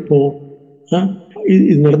 அப்புறம் வெறுப்பும்.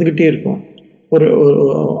 இது நடந்துகிட்டே இருக்கும். ஒரு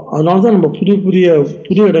அதனாலதான் நம்ம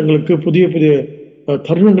புதிய இடங்களுக்கு புதிய புதிய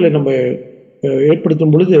தருணங்களை நம்ம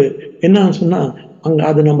ஏற்படுத்தும் பொழுது என்ன சொன்னா, அங்க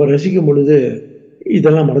அதை நம்ம ரசிக்கும் பொழுது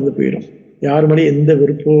இதெல்லாம் மறந்து போயிடும். யார் மேலே எந்த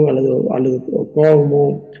வெறுப்போ அல்லது அல்லது கோபமோ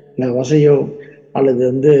இல்ல வசையோ அல்லது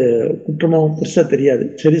வந்து குற்றமோ பெருசா தெரியாது.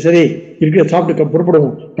 சரி சரி இருக்கிற சாப்பிட்டு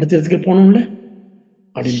புறப்படுவோம், அடுத்த இடத்துக்கு போனோம்ல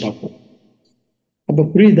அப்படின்னு பார்ப்போம். அப்ப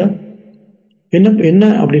புரியுதா என்ன என்ன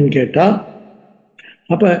அப்படின்னு கேட்டா,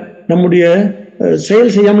 அப்ப நம்முடைய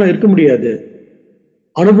செயல் செய்யாமல இருக்க முடியாது.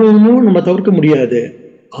 அனுபவமும் நம்ம தவிர்க்க முடியாது.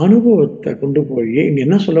 அனுபவத்தை கொண்டு போய் இங்க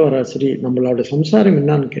என்ன சொல்ல வர்றாரு? சரி, நம்மளோட சம்சாரம்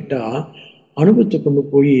என்னன்னு கேட்டா, அனுபவத்தை கொண்டு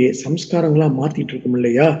போய் சம்ஸ்காரங்களா மாத்திட்டு இருக்கோம்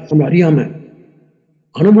இல்லையா, நம்ம அறியாம.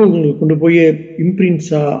 அனுபவங்களை கொண்டு போய்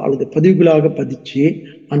இம்ப்ரின்ஸா அல்லது பதிவுகளாக பதிச்சு,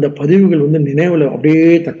 அந்த பதிவுகள் வந்து நினைவுல அப்படியே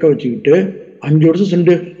தக்க வச்சுக்கிட்டு 5 வருஷம்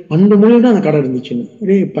சென்று அந்த மூலையில தான் அந்த கடை இருந்துச்சுன்னு.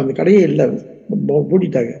 இப்ப அந்த கடையே இல்லை,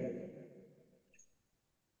 பூட்டிட்டாங்க.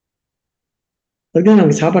 அதுதான்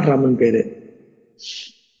நமக்கு சாப்பாட்டு ராமன் பேரு.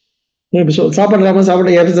 சாப்பாடு ராமன்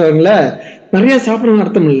சாப்பாடு ஏற்றாங்கல்ல, நிறைய சாப்பிடணும்னு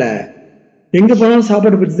அர்த்தம் இல்ல. எங்க போனாலும்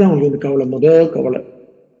சாப்பாடு பத்தி தான் அவங்களுக்கு வந்து கவலை, கவலை.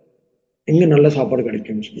 எங்க நல்ல சாப்பாடு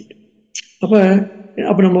கிடைக்கும்னு சொல்லிட்டு. அப்ப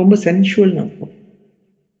அப்ப நம்ம ரொம்ப சென்சுவல்னு அர்த்தம்.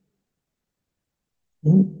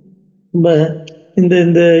 ரொம்ப இந்த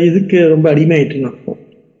இந்த இதுக்கு ரொம்ப அடிமையாயிட்டுன்னு அர்த்தம்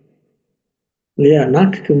இல்லையா?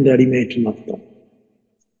 நாக்குக்கு வந்து அடிமையாயிட்டுன்னு அர்த்தம்.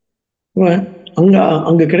 அங்க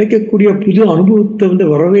அங்க கிடைக்கக்கூடிய புது அனுபவத்தை வந்து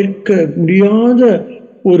வரவேற்க முடியாத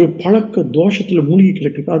ஒரு பழக்க தோஷத்துல மூழ்கி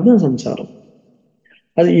கிடக்கு. அதுதான் சம்சாரம்.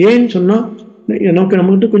 அது ஏன்னு சொன்னா, நமக்கு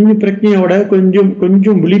நம்மகிட்ட கொஞ்சம் பிரச்சனையோட கொஞ்சம்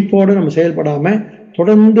கொஞ்சம் விழிப்போட நம்ம செயல்படாம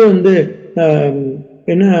தொடர்ந்து வந்து ஆஹ்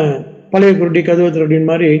என்ன பழைய குருடி கதவு திருடின்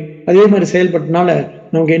மாதிரி அதே மாதிரி செயல்பட்டனால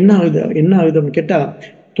நமக்கு என்ன ஆகுதுன்னு கேட்டா,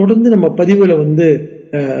 தொடர்ந்து நம்ம பதிவுல வந்து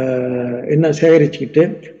என்ன சேகரிச்சுக்கிட்டு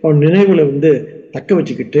அவன் நினைவுகளை வந்து தக்க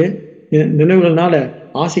வச்சுக்கிட்டு நினைவுகள்னால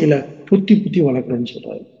ஆசைகளை புத்தி புத்தி வளர்க்கணும்னு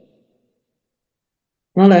சொல்றாரு.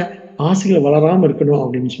 அதனால ஆசைகளை வளராம இருக்கணும்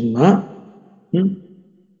அப்படின்னு சொன்னா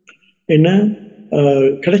என்ன,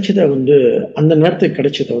 கிடைச்சத வந்து அந்த நேரத்துக்கு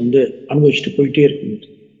கிடைச்சத வந்து அனுபவிச்சுட்டு போயிட்டே இருக்கணும்.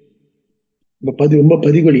 ரொம்ப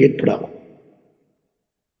பதிவுகள் ஏற்படாம.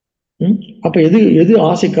 அப்ப எது எது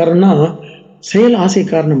ஆசை காரணம்னா, செயல் ஆசை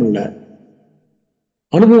காரணம் இல்ல,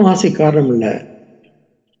 அனுபவம் ஆசை காரணம் இல்ல.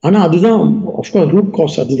 ஆனா அதுதான் அஃப்கோர்ஸ் ரூட்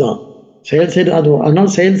காஸ். அதுதான் செயல் செய்து அது. அதனால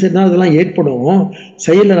செயல் செய்தா அதெல்லாம் ஏற்படும்.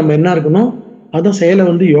 செயல்ல நம்ம என்ன இருக்கணும்? அதான் செயலை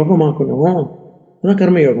வந்து யோகமாக்கணும். அதான்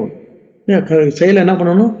கர்ம யோகம். செயலை என்ன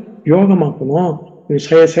பண்ணணும்? யோகமாக்கணும்.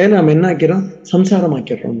 செயலை நம்ம என்ன ஆக்கிறோம்? சம்சாரம்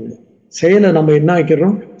ஆக்கிடுறோம். செயலை நம்ம என்ன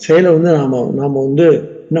ஆக்கிடுறோம்? செயலை வந்து நாம வந்து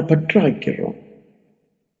என்ன பற்று ஆக்கிடுறோம்.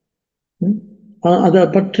 அத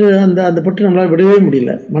பற்று அந்த அந்த பற்று நம்மளால விடவே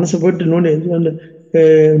முடியல. மனசை போயிட்டு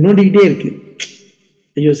நோண்டிக்கிட்டே இருக்கு.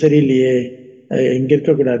 ஐயோ சரியில்லையே, இங்க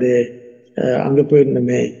இருக்கக்கூடாது, அங்க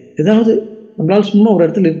போயிருந்தோமே. ஏதாவது நம்மளால சும்மா ஒரு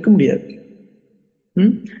இடத்துல இருக்க முடியாது.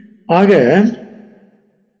 ஆக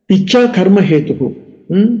இச்சா கர்ம ஹேத்துகு.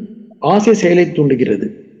 ஆசை செயலை தூண்டுகிறது.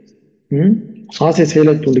 ஆசை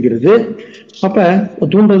செயலை தூண்டுகிறது. அப்ப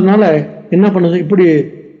தூண்டுறதுனால என்ன பண்ணுது? இப்படி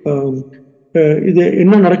இது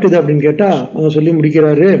என்ன நடக்குது அப்படின்னு கேட்டா அங்க சொல்லி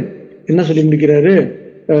முடிக்கிறாரு. என்ன சொல்லி முடிக்கிறாரு?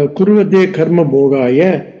 குருவதே கர்ம போகாய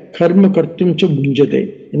கர்ம கர்த்தும் புஞ்சதே.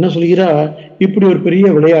 என்ன சொல்கிறார், இப்படி ஒரு பெரிய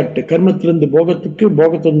விளையாட்டு, கர்மத்திலிருந்து போகத்துக்கு,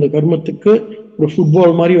 போகத்திலிருந்து கர்மத்துக்கு, ஒரு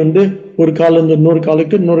ஃபுட்பால் மாதிரி வந்து ஒரு கால இருந்து இன்னொரு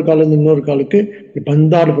காலுக்கு, இன்னொரு கால இருந்து இன்னொரு காலுக்கு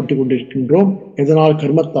பந்தாடப்பட்டு கொண்டிருக்கின்றோம். எதனால்?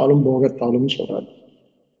 கர்மத்தாலும் போகத்தாலும் சொல்றாரு.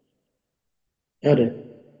 யாரு?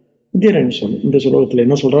 வித்யாரண்ய சுவாமி இந்த ஸ்லோகத்துல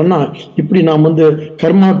என்ன சொல்றாருன்னா, இப்படி நாம் வந்து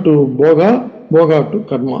கர்மா டு போகா, போகா டு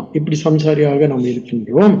கர்மா, இப்படி சம்சாரியாக நாம்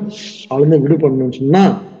இருக்கின்றோம். அதுல விடுபடணும்னு சொன்னா,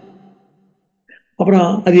 அப்புறம்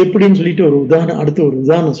அது எப்படின்னு சொல்லிட்டு ஒரு உதாரணம், அடுத்து ஒரு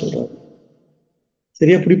உதாரணம் சொல்றாரு.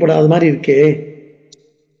 சரியா பிடிபடாத மாதிரி இருக்கே.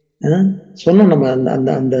 சொன்னோம் நம்ம அந்த அந்த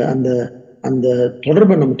அந்த அந்த அந்த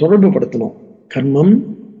தொடர்பை நம்ம தொடர்பு படுத்தணும். கர்மம்,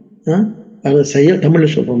 அதை செயல், தமிழ்ல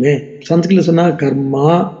சொல்றோமே, சம்ஸ்கிருத்ல சொன்னா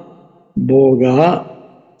கர்மா, போகா,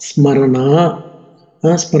 ஸ்மரணா,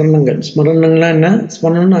 ஸ்மரணங்கள். ஸ்மரணங்கள்னா என்ன?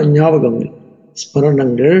 ஸ்மரணம்னா ஞாபகங்கள்,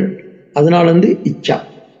 ஸ்மரணங்கள். அதனால வந்து இச்சா.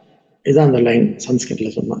 இதுதான் அந்த லைன்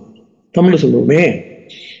சம்ஸ்கிருத்ல சொன்னா. தமிழ்ல சொல்லுவோமே,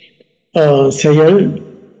 செயல்,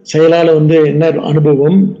 செயலால வந்து என்ன?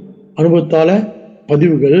 அனுபவம், அனுபவத்தால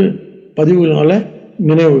பதிவுகள், பதிவுகளால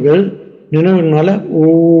நினைவுகள், நினைவுனால ஓ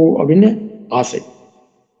அப்படின்னு ஆசை.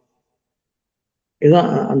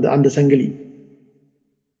 இதுதான் அந்த அந்த சங்கிலி.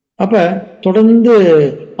 அப்ப தொடர்ந்து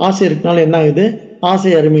ஆசை இருக்கனால என்ன ஆகுது?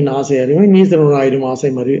 ஆசை அருமின் ஆசை அருமின் நீசரன் ஆயிரம் ஆசை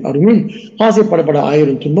மறு அருமின் ஆசைப்படப்பட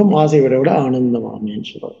ஆயிரம் துன்பம் ஆசை விட விட ஆனந்தமானேன்னு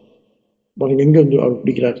சொல்றாரு. எங்க வந்து அவர்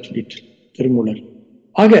பிடிக்கிறார் சொல்லிட்டு திருமூலர்.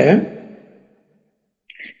 ஆக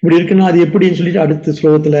இப்படி இருக்குன்னா அது எப்படின்னு சொல்லிட்டு அடுத்த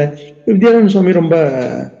ஸ்லோகத்துல வித்யாரண்ய சுவாமி ரொம்ப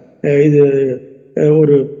இது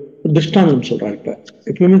ஒரு திருஷ்டாந்தம் சொல்றாரு. இப்ப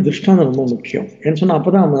எப்பவுமே திருஷ்டாந்தம் ரொம்ப முக்கியம். ஏன்னு சொன்னா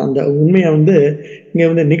அப்பதான் அந்த உண்மையை வந்து இங்க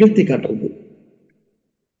வந்து நிகழ்த்தி காட்டுறது.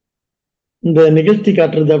 இந்த நிகழ்த்தி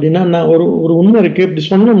காட்டுறது அப்படின்னா, நான் ஒரு ஒரு உண்மை இருக்கு இப்படி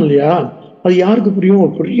சொன்னோம் இல்லையா, அது யாருக்கு புரியும்?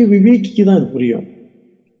 ஒரு பெரிய விவேகிக்கு தான் அது புரியும்.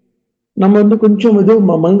 நம்ம வந்து கொஞ்சம் இது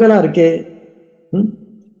மங்களா இருக்கே,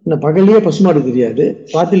 இந்த பகல்லையே பசுமாடு தெரியாது,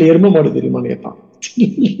 ராத்திரில எரும மாடு தெரியுமான்னு கேட்டான்.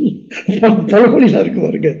 தலைவலியா இருக்கு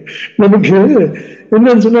பாருங்க. நமக்கு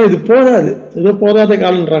என்னன்னு சொன்னா இது போதாது, ஏதோ போதாத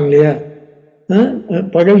காலன்றாங்க இல்லையா.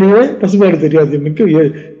 பகல்லையே பசுமாடு தெரியாது, மிக்க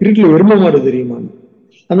இருட்டுல எரும மாடு தெரியுமான்னு.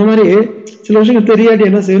 அந்த மாதிரி சில விஷயங்கள் தெரியாட்டி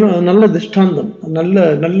என்ன செய்யணும்? நல்ல திஷ்டாந்தம், நல்ல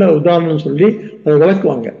நல்ல உதாரணம் சொல்லி அதை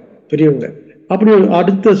விளக்குவாங்க பெரியவங்க. அப்படி ஒரு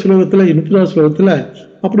அடுத்த ஸ்லோகத்துல 30வது ஸ்லோகத்துல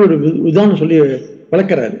அப்படி ஒரு உதாரணம் சொல்லி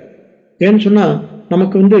விளக்குறாரு. ஏன்னு சொன்னா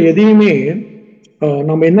நமக்கு வந்து எதையுமே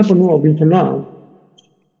நம்ம என்ன பண்ணுவோம் அப்படின்னு சொன்னா,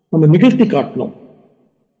 நம்ம நிகழ்த்தி காட்டணும்.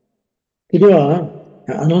 பொதுவா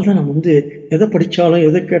அதனாலதான் நம்ம வந்து எதை படிச்சாலும்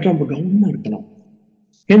எதை கேட்டாலும் நம்ம கவனமா இருக்கணும்.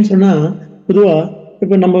 ஏன்னு சொன்னா பொதுவா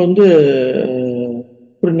இப்ப நம்ம வந்து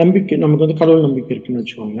ஒரு நம்பிக்கை, நமக்கு வந்து கடவுள் நம்பிக்கை இருக்குன்னு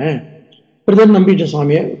வச்சுக்கோங்களேன். ஒரு தடவை நம்பிட்டோம்,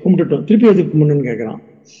 சாமியை கும்பிட்டுட்டோம், திருப்பி எதுக்கு கும்பிடணும்னு கேட்கறான்.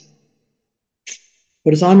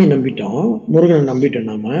 ஒரு சாமி நம்பிட்டோம், முருகனை நம்பிட்டோம்,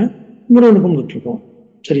 நாம முருகனை கும்பிட்டு இருக்கோம்.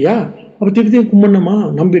 சரியா? அப்ப திருப்பி திருப்பி கும்பிடணுமா?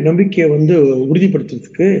 நம்பிக்கையை வந்து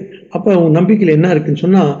உறுதிப்படுத்துறதுக்கு. அப்ப உன் நம்பிக்கையில என்ன இருக்குன்னு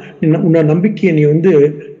சொன்னா, உன்னோட நம்பிக்கையை நீ வந்து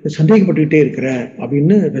சந்தேகப்பட்டுக்கிட்டே இருக்கிற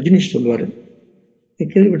அப்படின்னு ரஜினிஷ் சொல்லுவாரு.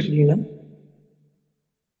 கேள்விப்பட்டிருக்கீங்களா?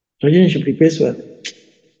 ரஜினிஷ் இப்படி பேசுவாரு.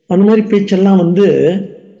 அந்த மாதிரி பேச்செல்லாம் வந்து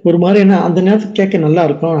ஒரு மாதிரி என்ன, அந்த நேரத்துக்கு கேட்க நல்லா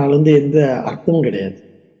இருக்கும், அதுல வந்து எந்த அர்த்தமும் கிடையாது.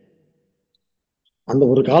 அந்த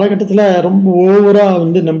ஒரு காலகட்டத்துல ரொம்ப ஓவரா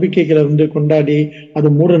வந்து நம்பிக்கைகளை வந்து கொண்டாடி அது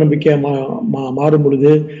மூட நம்பிக்கையா மாறும்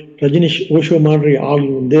பொழுது ரஜினிஷ் ஓஷோ மாதிரி ஆள்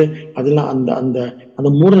வந்து அதெல்லாம் அந்த அந்த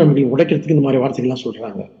அந்த மூட நம்பிக்கை உடைக்கிறதுக்கு இந்த மாதிரி வார்த்தைகள்லாம்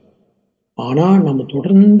சொல்றாங்க. ஆனா நம்ம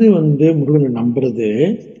தொடர்ந்து வந்து முருகனை நம்புறது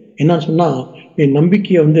என்ன சொன்னா, என்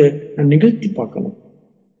நம்பிக்கையை வந்து நான் நிகழ்த்தி பார்க்கணும்.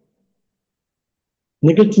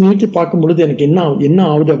 நிகழ்த்தி பார்க்கும் பொழுது எனக்கு என்ன என்ன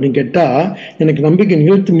ஆகுது அப்படின்னு கேட்டா, எனக்கு நம்பிக்கை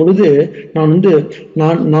நிகழ்த்தும் பொழுது நான் வந்து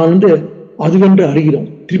நான் வந்து அது கண்டு அறிகிறோம்,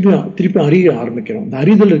 திருப்பி திருப்பி அறிய ஆரம்பிக்கிறோம். இந்த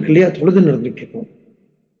அறிதல் இருக்கு இல்லையா, தொடர்ந்து நடந்துட்டு இருக்கோம்.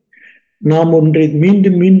 நாம் ஒன்றை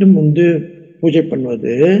மீண்டும் மீண்டும் வந்து பூஜை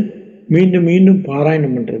பண்ணுவது, மீண்டும் மீண்டும்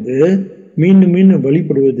பாராயணம் பண்றது, மீண்டும் மீண்டும்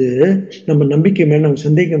வழிபடுவது நம்ம நம்பிக்கை மேல நம்ம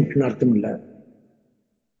சந்தேகம் இருக்குன்னு அர்த்தம் இல்லை.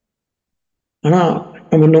 ஆனா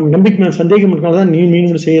நம்ம நம்பிக்கை மேல சந்தேகம் இருக்கனால்தான் நீ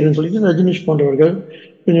மீண்டும் செய்யறேன்னு சொல்லிட்டு ரஜினிஷ் போன்றவர்கள்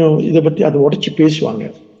கொஞ்சம் இதை பத்தி அதை உடைச்சு பேசுவாங்க.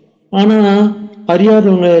 ஆனா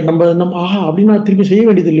அறியாதவங்க நம்ம நம்ம அப்படின்னா திருப்பி செய்ய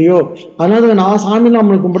வேண்டியது இல்லையோ, அதனால நான் சாமி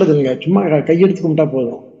நம்மளை கும்பிடுறது இல்லைங்க, சும்மா கையெடுத்து கும்பிட்டா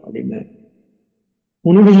போதும் அப்படின்னு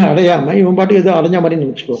உண்மையை அடையாம இவன் பாட்டுக்கு ஏதோ அடைஞ்ச மாதிரி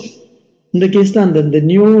நினைச்சுக்குவாங்க. இந்த கேஸ் தான் அந்த இந்த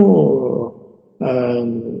நியூ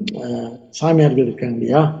சாமியார்கள் இருக்காங்க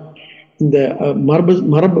இல்லையா, இந்த மரபு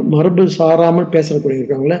மரபு மரபு சாராமல் பேசக்கூடிய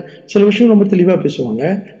இருக்காங்களே, சில விஷயம் ரொம்ப தெளிவா பேசுவாங்க.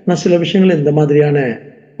 நான் சில விஷயங்கள் இந்த மாதிரியான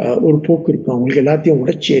ஒரு போக்கு இருக்கும் அவங்களுக்கு, எல்லாத்தையும்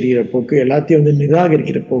உடைச்சி எறிகிற போக்கு, எல்லாத்தையும் வந்து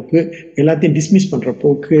நிராகரிக்கிற போக்கு, எல்லாத்தையும் டிஸ்மிஸ் பண்ற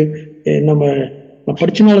போக்கு. நம்ம நான்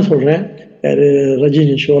படிச்சனால சொல்றேன்,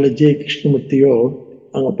 ரஜினிஷோ அல்ல ஜே கிருஷ்ணமூர்த்தியோ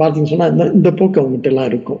அவங்க பார்த்தீங்கன்னு சொன்னா இந்த போக்கு அவங்ககிட்ட எல்லாம்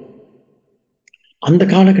இருக்கும். அந்த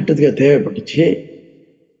காலகட்டத்துக்கு அது தேவைப்பட்டுச்சு.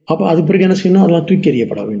 அப்ப அது பிறகு என்ன செய்யணும்? அதெல்லாம் தூக்கி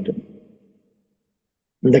எறியப்பட வேண்டும்.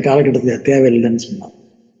 இந்த காலகட்டத்தில் தேவையில்லைன்னு சொன்னார்.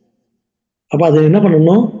 அப்ப அதை என்ன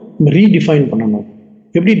பண்ணணும், ரீடிஃபைன் பண்ணணும்.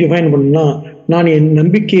 எப்படி டிஃபைன் பண்ணணும்னா, நான் என்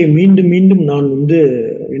நம்பிக்கையை மீண்டும் மீண்டும் நான்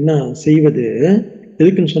என்ன செய்வது,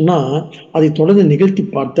 எதுக்குன்னு சொன்னா, அதை தொடர்ந்து நிகழ்த்தி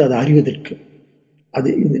பார்த்து அதை அறிவதற்கு. அது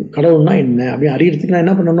இது கடவுள்னா என்ன அப்படின்னு அறியறதுக்கு நான்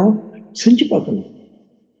என்ன பண்ணணும், செஞ்சு பார்க்கணும்,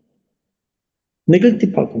 நிகழ்த்தி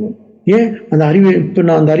பார்க்கணும். ஏன் அந்த அறிவு இப்ப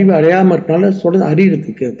நான் அந்த அறிவை அடையாம இருக்கனால தொடர்ந்து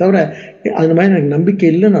அறியறதுக்கு தவிர, அது மாதிரி எனக்கு நம்பிக்கை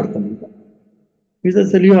இல்லைன்னு அர்த்தம் இல்லை. இதை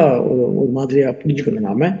தெளிவா ஒரு மாதிரியா புரிஞ்சுக்கணும்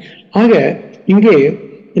நாம. ஆக இங்கே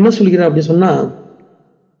என்ன சொல்கிறார் அப்படின்னு சொன்னா,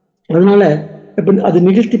 அதனால இப்ப அது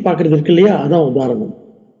நிகழ்த்தி பார்க்கறது இருக்கு இல்லையா, அதான் உதாரணம்.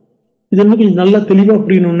 இது இன்னும் கொஞ்சம் நல்லா தெளிவா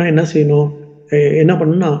புரியணும்னா என்ன செய்யணும், என்ன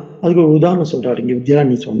பண்ணணும்னா அதுக்கு ஒரு உதாரணம் சொல்றாரு இங்க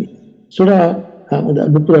வித்யாரணி சுவாமி. சொல்றா, அந்த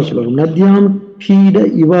புத்தரா சொல்றாரு, நத்யாம் கீட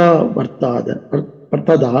இவா வர்த்தாத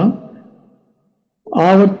வர்த்ததா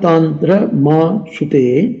ஆவர்த்தாந்திர மா சுதே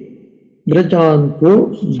பிரஜாந்தோ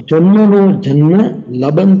ஜன்மனோ ஜன்ம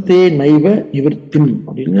லபந்தே நைவ நிவர்த்திம்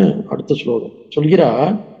அப்படின்னு அடுத்த ஸ்லோகம்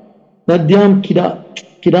சொல்கிறார். நத்யாம் கிடா,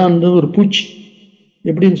 கிடான்றது ஒரு பூச்சி.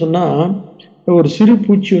 எப்படின்னு சொன்னா, ஒரு சிறு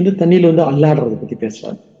பூச்சி தண்ணியில அல்லாடுறத பத்தி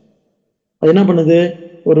பேசுறாரு. அது என்ன பண்ணுது,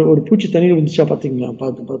 ஒரு ஒரு பூச்சி தண்ணியில் விழுந்துச்சா பாத்தீங்களா,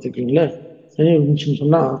 பாத்துருக்கீங்களா? தண்ணியில் விழுந்துச்சுன்னு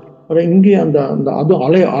சொன்னா, இங்கே அந்த அந்த அதுவும்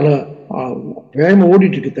அலை அலை வேகமா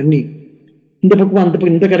ஓடிட்டு இருக்கு தண்ணி. இந்த பக்கம் அந்த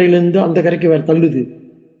பக்கம், இந்த கரையில இருந்து அந்த கரைக்கு வேற தள்ளுது.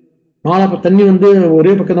 நாலா தண்ணி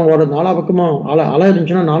ஒரே பக்கம் தான் ஓட, நாலா பக்கமும் அலை அலை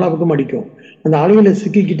இருந்துச்சுன்னா நாலா பக்கம் அடிக்கும். அந்த அலையில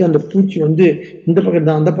சிக்கிக்கிட்டு அந்த பூச்சி இந்த பக்கம்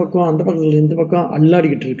தான் அந்த பக்கம், அந்த பக்கத்துல இந்த பக்கம்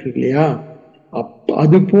அல்லாடிக்கிட்டு இருக்கு இல்லையா.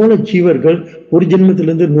 அது போல ஜீவர்கள் ஒரு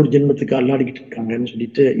ஜென்மத்திலிருந்து இன்னொரு ஜென்மத்துக்கு அல்லாடிக்கிட்டு இருக்காங்கன்னு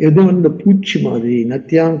சொல்லிட்டு, எது பூச்சி மாதிரி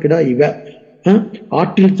நத்தியாங்கிடா இவ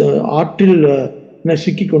ஆற்றில் ஆற்றில்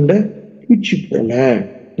சிக்கி கொண்ட பூச்சி போல.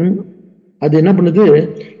 அது என்ன பண்ணுது,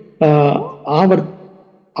 ஆஹ் ஆவர்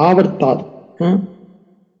ஆவர்த்தார்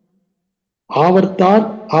ஆவர்த்தார்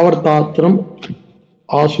ஆவர்த்தாத்திரம்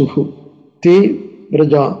ஆசுகு தே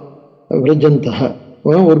விரஜா விரஜந்தக.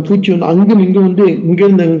 ஒரு பூச்சி அங்கும் இங்கும் இங்க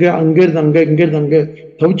இருந்து அங்க, அங்க இருந்து அங்க, இங்க இருந்து அங்க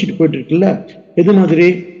தவிச்சிட்டு போயிட்டு இருக்குல்ல. எது மாதிரி,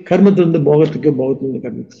 கர்மத்திலிருந்து போகத்துக்கு, போகத்திலிருந்து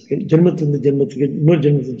கர்மத்துக்கு, ஜென்மத்திலிருந்து ஜென்மத்துக்கு, இன்னொரு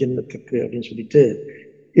ஜென்மத்துக்கு ஜென்மத்துக்கு அப்படின்னு சொல்லிட்டு,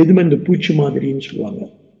 எதுவுமே இந்த பூச்சி மாதிரின்னு சொல்லுவாங்க.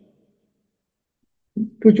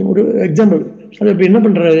 பூச்சி ஒரு எக்ஸாம்பிள். அது இப்ப என்ன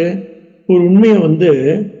பண்றாரு, ஒரு உண்மையை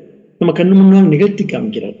நம்ம கண்ணு முன்னால் நிகழ்த்தி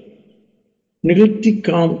காமிக்கிறார். நிகழ்த்தி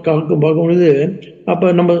பார்க்கும் பொழுது,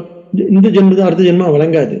 அப்ப நம்ம இந்த ஜென்மத்தை அடுத்த ஜென்மம்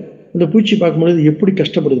விளங்காது. இந்த பூச்சி பார்க்கும்பொழுது எப்படி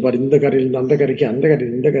கஷ்டப்படுது பாரு, இந்த கரையிலிருந்து அந்த கரைக்கு, அந்த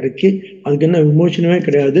கரையில இந்த கரைக்கு. அதுக்கு என்ன விமோசனமே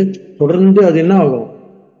கிடையாது. தொடர்ந்து அது என்ன ஆகும்,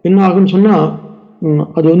 என்ன ஆகும்னு சொன்னா,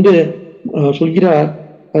 அது சொல்கிறார்,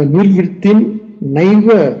 நிர்விற்த்தின் நைவ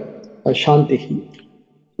சாந்தி.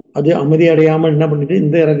 அது அமைதி அடையாமல் என்ன பண்ணிட்டு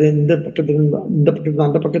இந்த பக்கத்துக்கு இந்த பக்கத்துக்கு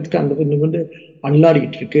அந்த பக்கத்துக்கு அந்த பக்கத்துக்கு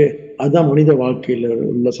அல்லாடிக்கிட்டு இருக்கு. அதுதான் மனித வாழ்க்கையில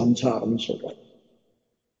உள்ள சம்சாரம்னு சொல்றாரு.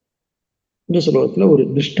 இந்த ஸ்லோகத்துல ஒரு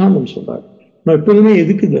திருஷ்டாந்தம் சொல்றாரு. நான் எப்போதுமே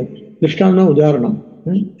எதுக்கு திருஷ்டாந்தம், உதாரணம்,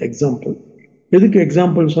 எக்ஸாம்பிள். எதுக்கு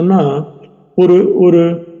எக்ஸாம்பிள் சொன்னா, ஒரு ஒரு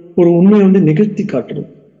ஒரு உண்மையை நிகழ்த்தி காட்டுறது.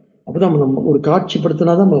 அப்பதான் நம்ம ஒரு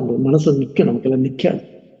காட்சிப்படுத்தினாதான் நம்ம மனசு நிக்க, நமக்கு எல்லாம் நிக்காது.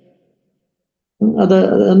 அதை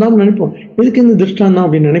நாம நினைப்போம், எதுக்கு இந்த திருஷ்டாந்தம்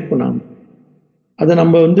அப்படின்னு நினைப்போம் நாம. அதை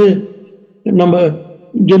நம்ம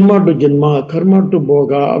ஜென்மா டு ஜென்மா, கர்மா டு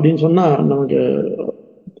போகா அப்படின்னு சொன்னா நமக்கு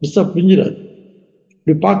பெருசா புரிஞ்சிடாது.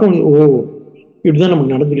 இப்படி பார்க்க, ஓ இப்படிதான்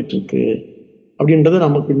நமக்கு நடந்துகிட்டு இருக்கு அப்படின்றத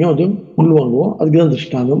நம்ம கொஞ்சம் அது உள்வாங்குவோம். அதுக்குதான்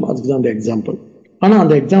திருஷ்டாந்தம், அதுக்குதான் அந்த எக்ஸாம்பிள். ஆனா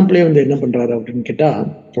அந்த எக்ஸாம்பிளே என்ன பண்றாரு அப்படின்னு கேட்டா,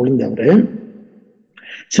 தொடர்ந்து அவரு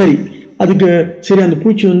சரி, அதுக்கு சரி அந்த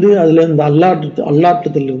பூச்சி அதுல இந்த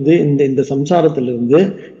அல்லாட்டத்திலிருந்து, இந்த இந்த சம்சாரத்திலிருந்து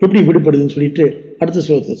எப்படி விடுபடுதுன்னு சொல்லிட்டு அடுத்த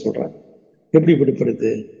ஸ்லோகத்தை சொல்றாரு. எப்படி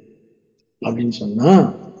விடுபடுது அப்படின்னு சொன்னா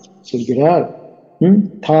சொல்கிறார்,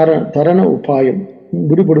 தரண உபாயம்,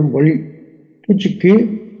 விடுபடும் வழி. பூச்சிக்கு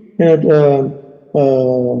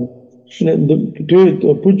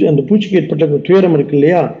அந்த பூச்சிக்கு ஏற்பட்ட துயரம் இருக்கு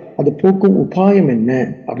இல்லையா, அது போக்கும் உபாயம் என்ன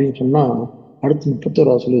அப்படின்னு சொன்னா, அடுத்து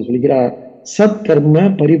 31 சொல்கிறார், சத்கர்ம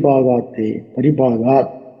பரிபாகாத்தே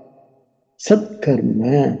பரிபாகாத், சத்கர்ம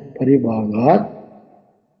பரிபாகாத்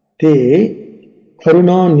தே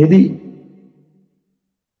கருணாநிதி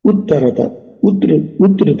உத்தரத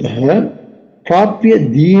உத்ருத பிராபிய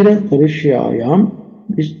தீர தருஷ்யாயாம்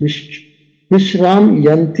விஸ்ராம்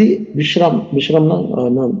யந்தி, விஸ்ரம்னா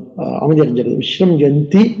அமைதி அடைஞ்சிருது, விஸ்ரம்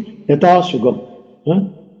யந்தி யதா சுகம்.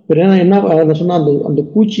 என்ன சொன்னா, அந்த அந்த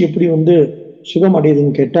பூச்சி எப்படி சுகம்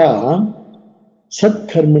அடையுதுன்னு கேட்டா,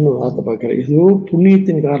 சத்கர்மன்னு வார்த்தை பார்க்கிற, ஏதோ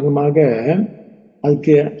புண்ணியத்தின் காரணமாக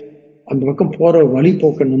அதுக்கு அந்த பக்கம் போற வழி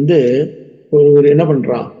போக்கன் ஒரு என்ன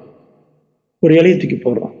பண்றான், ஒரு இலையை தூக்கி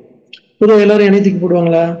போடுறான். பொதுவாக எல்லாரும் இலையை தூக்கி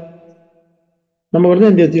போடுவாங்களா?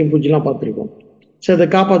 நம்ம இந்த பூச்சி எல்லாம் பார்த்துருக்கோம். சரி, அதை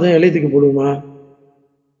காப்பாற்ற இலையை தூக்கி போடுவோமா?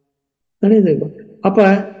 அப்ப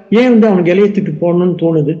ஏன் வந்து அவனுக்கு இலையத்துக்கு போகணும்னு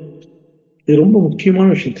தோணுது? இது ரொம்ப முக்கியமான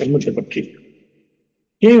விஷயம் கர்மத்தை பற்றி.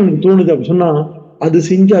 ஏன் அவனுக்கு தோணுது அப்படி சொன்னா, அது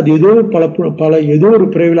செஞ்சு அது ஏதோ பல ஏதோ ஒரு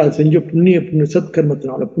பிறவில அது செஞ்ச புண்ணிய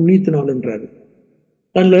சத்கர்மத்தினால, புண்ணியத்தினாலன்றாரு.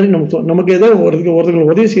 அதுல நமக்கு ஏதோ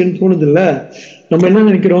ஒருத்தருக்கு உதவி செய்யணும்னு தோணுது இல்ல. நம்ம என்ன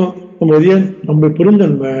நினைக்கிறோம்? நம்ம உதவியா நம்ம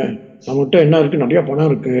பெருந்தன்மை, நம்மகிட்ட என்ன இருக்கு? நிறைய பணம்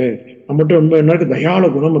இருக்கு. நம்மகிட்ட ரொம்ப என்ன இருக்கு? தயாள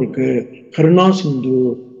குணம் இருக்கு. கருணா சிந்து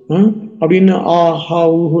அப்படின்னு ஆஹா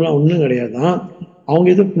ஊஹுலாம் ஒண்ணும் கிடையாதான். அவங்க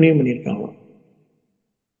ஏதோ புண்ணியம் பண்ணியிருக்காங்களாம்.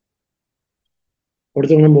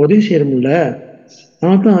 ஒருத்தவங்க நம்ம உதவி செய்யறோம்ல,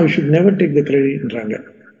 அதனால்தான் I should never take the கிரெடிட்ன்றாங்க.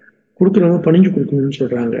 கொடுக்குறவங்க பணிஞ்சு கொடுக்கணும்னு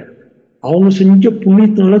சொல்றாங்க. அவங்க செஞ்ச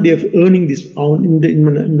புண்ணியத்தினால தேவ் ஏர்னிங் திஸ். இந்த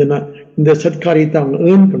இந்த இந்த சத்காரியத்தை அவங்க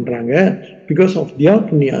ஏர்ன் பண்றாங்க. பிகாஸ் ஆஃப் தியர்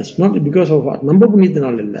புண்ணியாஸ், நாட் பிகாஸ் ஆஃப் நம்ம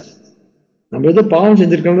புண்ணியத்தினால இல்ல. நம்ம ஏதோ பாவம்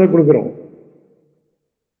செஞ்சிருக்கோம் தான் கொடுக்குறோம்.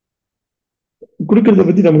 கொடுக்கறத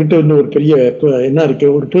பத்தி நம்ம கிட்ட வந்து ஒரு பெரிய என்ன இருக்கு?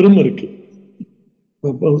 ஒரு பெருமை இருக்கு.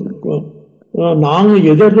 நாங்க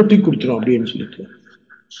எதை தூக்கி கொடுத்துறோம் அப்படின்னு சொல்லிட்டு.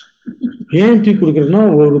 ஏன் தூக்கி கொடுக்குறோம்னா,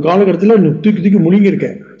 ஒரு காலகட்டத்துல தூக்கி தூக்கி முழுங்கி இருக்க.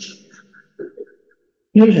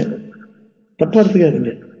 இல்ல, தப்பா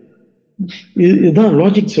எடுத்துக்காதீங்க. இதுதான்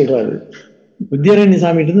லாஜிக் சொல்றாரு. வித்யாரண்ய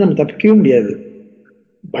சாமி இருந்து நம்ம தப்பிக்கவே முடியாது.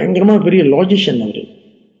 பயங்கரமா பெரிய லாஜிஷியன் அவரு.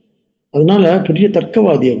 அதனால பெரிய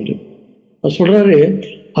தர்க்கவாதி அவரு. அவர் சொல்றாரு,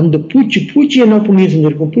 அந்த பூச்சி என்ன புண்ணியம்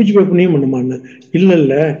செஞ்சிருக்கும்? பூச்சி போய் புண்ணியம் பண்ணுமான்னு.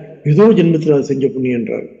 இல்ல ஏதோ ஜென்மத்துல அது செஞ்ச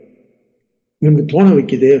புண்ணியன்றாரு. இவனுக்கு தோண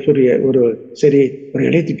வைக்குது ஒரு சரி ஒரு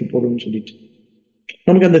இடையத்துக்கு போடும்னு சொல்லிட்டு.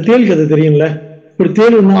 நமக்கு அந்த தேல் கதை தெரியும்ல. ஒரு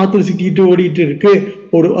தேல் ஒண்ணு ஆத்துல சிக்கிட்டு ஓடிட்டு இருக்கு.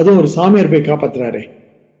 அதுவும் ஒரு சாமியார் போய் காப்பாத்துறாரு.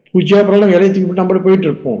 பூச்சியா அப்புறம் இலையத்துக்கு போட்டு நம்ம போயிட்டு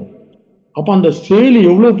இருப்போம். அப்ப அந்த சேல்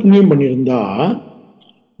எவ்வளவு புண்ணியம் பண்ணியிருந்தா,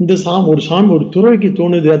 இந்த ஒரு துறவிக்கு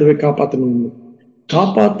தோணுது அதை போய் காப்பாத்தணும்னு.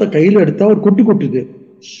 காப்பாத்த கையில எடுத்தா ஒரு கொட்டுது.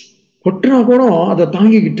 கொட்டுனா கூட அதை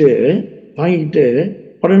தாங்கிக்கிட்டு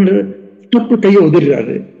உடனே துப்பு கையை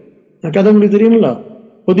உதிர்றாரு. கதை உங்களுக்கு தெரியுமில்ல.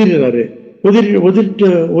 உதிர்றாரு. உதிரிட்டு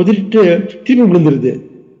உதிரிட்டு திருப்பி விழுந்துருது.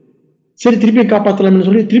 சரி திருப்பி காப்பாத்தலாம்னு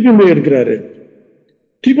சொல்லி திருப்பி போய் எடுக்கிறாரு.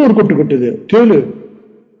 திருப்பி ஒரு கொட்டுது. தேளு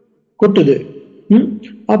கொட்டுது.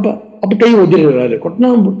 அப்ப அப்ப கை உதிர்றாரு. கொட்டினா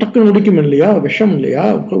டக்குன்னு முடிக்கும் இல்லையா? விஷம் இல்லையா?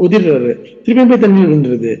 உதிர்றாரு. திருப்பி போய் தண்ணி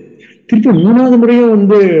விழுந்துருது. திருப்பி 3வது முறையும்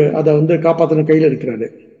வந்து அதை வந்து காப்பாத்தணும் கையில இருக்கிறாரு.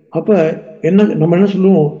 அப்ப நம்ம என்ன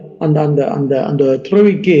சொல்லுவோம்? அந்த அந்த அந்த அந்த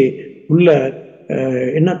துறவிக்கு உள்ள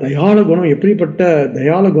என்ன தயாள குணம், எப்படிப்பட்ட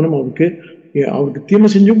தயாள குணம் அவருக்கு. அவருக்கு தீமை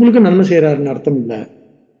செஞ்சவங்களுக்கு நன்மை செய்யறாருன்னு அர்த்தம் இல்ல.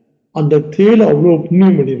 அந்த தேல அவ்வளவு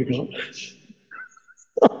புண்ணியம் பண்ணியிருக்கான்.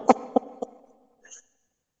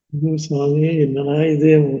 சாமி என்னன்னா இது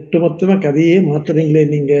ஒட்டுமொத்தமா கதையே மாத்துறீங்களே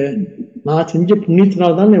நீங்க. நான் செஞ்ச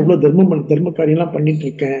புண்ணியத்தினால்தான் இவ்வளவு தர்ம காரியம் எல்லாம் பண்ணிட்டு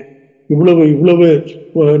இருக்கேன். இவ்வளவு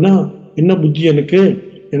என்ன என்ன புத்தி எனக்கு.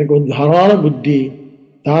 எனக்கு வந்து தாராள புத்தி,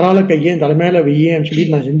 தாராள கையேன் தலைமையில வெய்யேன்னு சொல்லி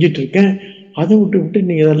நான் செஞ்சுட்டு இருக்கேன். அதை விட்டு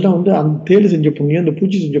நீங்க இதெல்லாம் வந்து அந்த தேடு செஞ்ச புண்ணியம், அந்த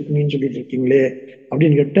பூச்சி செஞ்ச புண்ணியம்னு சொல்லிட்டு இருக்கீங்களே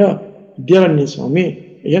அப்படின்னு கேட்டா, வித்யாரண்ய சுவாமி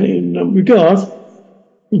பிகாஸ்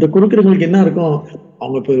இந்த கொடுக்குறவங்களுக்கு என்ன இருக்கும்?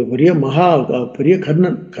 அவங்க பெரிய பெரிய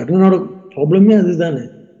கர்ணனோட ப்ராப்ளமே அதுதானே.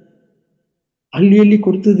 அள்ளி அள்ளி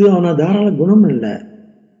கொடுத்தது அவன தாராள குணம் இல்ல.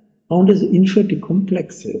 அவனோட இன்ஃபர்டி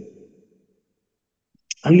காம்ப்ளெக்ஸ்.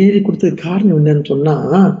 அள்ளி அள்ளி கொடுத்தது காரணம் என்னன்னு சொன்னா,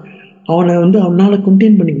 அவனை வந்து அவனால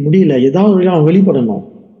கண்டெயின் பண்ணிக்க முடியல. ஏதாவது அவன் வெளிப்படணும்.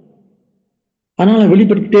 அதனால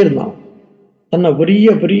வெளிப்படுத்திட்டே இருந்தான். தன்னை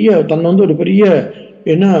வந்து ஒரு பெரிய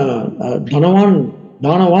என்ன தனவான்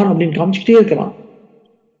தானவான் அப்படின்னு காமிச்சுக்கிட்டே இருக்கிறான்.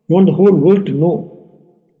 You want the whole world to know.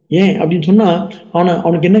 ஏன் அப்படின்னு சொன்னா,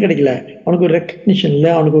 அவனுக்கு என்ன கிடைக்கல? அவனுக்கு ஒரு ரெக்கக்னிஷன் இல்ல,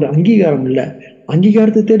 அவனுக்கு ஒரு அங்கீகாரம் இல்ல.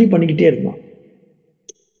 அங்கீகாரத்தை தேடி பண்ணிக்கிட்டே இருந்தான்.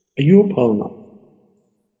 ஐயோ பாவம் தான்.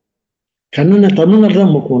 கண்ணனை தமிழ்நாடு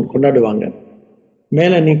தான் கொண்டாடுவாங்க.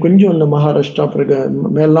 மேல நீ கொஞ்சம் இந்த மகாராஷ்டிரா பிறகு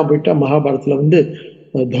மேலாம் போயிட்டா மகாபாரதத்துல வந்து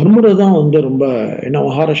தர்மரை தான் வந்து ரொம்ப என்ன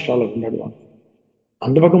மகாராஷ்டிரால கொண்டாடுவாங்க.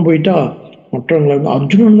 அந்த பக்கம் போயிட்டா மற்றவங்களை வந்து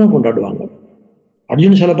அர்ஜுனன் தான் கொண்டாடுவாங்க.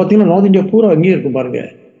 அர்ஜுன் சிலை பார்த்தீங்கன்னா நார்த் இந்தியா பூரா அங்கேயே இருக்கும் பாருங்க.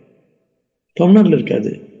 தமிழ்நாட்டுல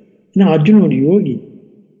இருக்காது. ஏன்னா அர்ஜுன் ஒரு யோகி.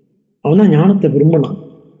 அவன் தான் ஞானத்தை விரும்பினான்.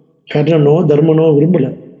 கர்ணனோ தர்மனோ விரும்பல.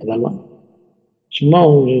 அதெல்லாம் சும்மா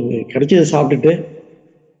அவங்க கிடைச்சதை சாப்பிட்டுட்டு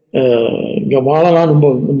இங்க வாழலாம். ரொம்ப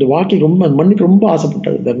இந்த வாழ்க்கை ரொம்ப மண்ணுக்கு ரொம்ப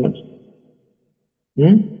ஆசைப்பட்டாரு தர்மன்.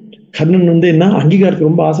 கர்ணன் வந்து என்ன அங்கீகாரத்துக்கு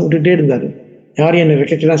ரொம்ப ஆசைப்பட்டுட்டே இருந்தாரு. யாரும் என்னை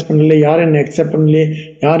ரெக்கக்னைஸ் பண்ணல, யாரும் என்னை அக்செப்ட் பண்ணலையே,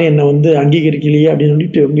 யாரும் என்னை வந்து அங்கீகரிக்கலையே அப்படின்னு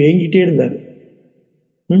சொல்லிட்டு ரொம்ப ஏங்கிட்டே இருந்தாரு.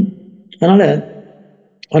 அதனால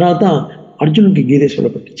அதனால்தான் அர்ஜுனுக்கு கீதை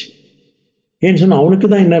சொல்லப்பட்டுச்சு. ஏன்னு சொன்னா அவனுக்கு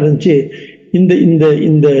தான் என்ன இருந்துச்சு? இந்த இந்த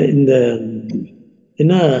இந்த இந்த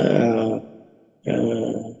என்ன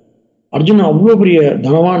அர்ஜுனன் அவ்வளவு பெரிய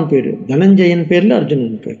தனவான் பேரு. தனஞ்சயன் பேர்ல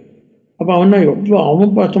அர்ஜுனன் பேர். அப்ப அவன் எவ்வளவு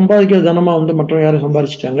அவன் சம்பாதிக்கிற தனமா வந்து மற்றவங்க யாரும்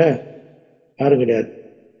சம்பாதிச்சிட்டாங்க? யாரும் கிடையாது.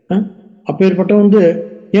 அப்பேற்பட்ட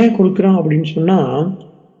ஏன் கொடுக்குறான் அப்படின்னு சொன்னா,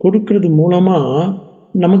 கொடுக்கறது மூலமா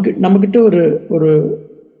நம்மகிட்ட ஒரு ஒரு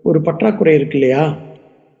ஒரு பற்றாக்குறை இருக்கு இல்லையா?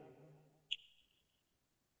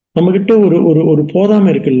 நம்மகிட்ட ஒரு ஒரு ஒரு போதாமை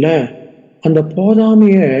இருக்குல்ல, அந்த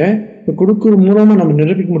போதாமைய கொடுக்கறது மூலமா நம்ம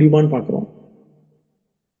நிரப்பிக்க முடியுமான்னு பாக்குறோம்.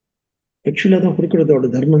 ஆக்சுவலா தான் கொடுக்கறதோட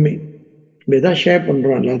தர்மமே. நம்ம ஏதாவது ஷேர்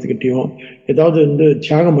பண்றோம் எல்லாத்துக்கிட்டையும், ஏதாவது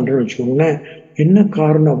தியாகம் பண்றோம்னு வச்சுக்கோங்களேன். என்ன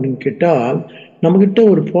காரணம் அப்படின்னு கேட்டா, நம்மகிட்ட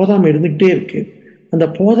ஒரு போதாமை இருந்துகிட்டே இருக்கு. அந்த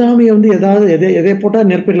போதாமையை ஏதாவது எதை போட்டா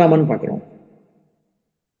நிரப்பிடலாமான்னு பாக்குறோம்.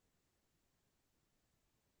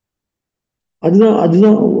 அதுதான்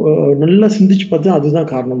அதுதான் நல்லா சிந்திச்சு பார்த்தா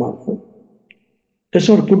அதுதான் காரணமா இருக்கும்.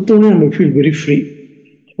 ஒரு கொடுத்தோடனே நம்ம ஃபீல் வெரி ஃப்ரீ.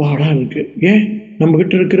 வாடா இருக்கு. ஏன் நம்ம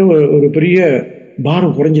கிட்ட இருக்கிற ஒரு ஒரு பெரிய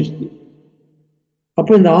பாரம் குறைஞ்சிருச்சு.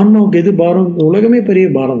 அப்போ இந்த ஆன்மாவுக்கு எது பாரம்? இந்த உலகமே பெரிய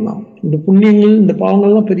பாரம் தான். இந்த புண்ணியங்கள், இந்த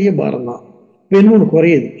பாவங்கள்லாம் பெரிய பாரம் தான். வேணும் ஒண்ணு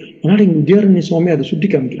குறையுது. அதனால இங்க வித்யாரண்ய சுவாமி அதை சுட்டி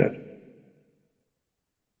காமிக்கிறார்.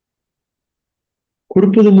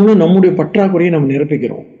 கொடுப்பது மூலம் நம்முடைய பற்றாக்குறையை நம்ம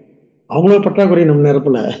நிரப்பிக்கிறோம். அவங்களோட பற்றாக்குறையை நம்ம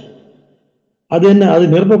நிரப்பல. அது என்ன? அது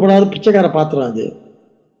நிரப்பப்படாத பிச்சைக்கார பாத்திரம் அது.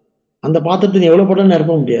 அந்த பாத்திரத்தை நீ எவ்வளவு போட்டாலும்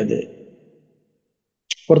நிரப்ப முடியாது.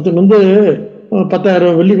 ஒருத்தர்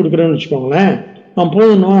 10,000 வெள்ளி கொடுக்குறேன்னு வச்சுக்கோங்களேன். அவன்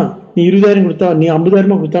போதும்னா, நீ 20,000 கொடுத்தா, நீ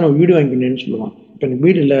 50,000 கொடுத்தா நான் வீடு வாங்கினேன்னு சொல்லுவான். இப்ப எனக்கு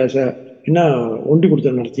வீடு இல்ல சார், என்ன ஒண்டி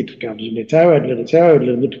கொடுத்து நடத்திட்டு இருக்கேன் அப்படின்னு சொல்லி சேவாயில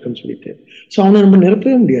இருந்துட்டு இருக்கேன்னு சொல்லிட்டு. சோ அவனை நம்ம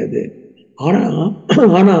நிரப்பவே முடியாது. ஆனா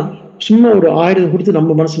ஆனா சும்மா ஒரு 1000 கொடுத்து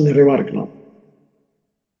நம்ம மனசு நிறைவா இருக்கலாம்.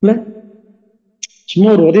 இல்ல, சும்மா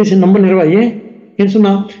ஒரு உதவி செய்ய நம்ம நிறைவா ஏன் ஏன்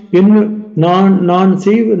சொன்னா, என்ன நான் நான்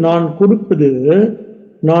நான் கொடுப்பது,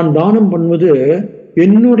 நான் தானம் பண்ணுவது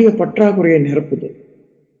என்னுடைய பற்றாக்குறையை நிரப்புது.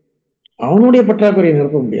 அவனுடைய பற்றாக்குறையை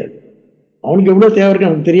நிரப்ப முடியாது. அவனுக்கு எவ்வளவு தேவை இருக்கு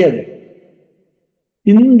நமக்கு தெரியாது.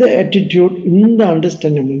 இந்த ஆட்டிடியூட், இந்த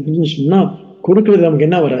அண்டர்ஸ்டாண்டிங் இருந்துச்சுன்னா, கொடுக்கறது நமக்கு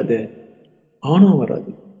என்ன வராது? ஆணவம்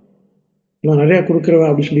வராது. நான் நிறைய கொடுக்குறேன்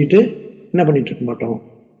அப்படின்னு சொல்லிட்டு என்ன பண்ணிட்டு இருக்க மாட்டோம்.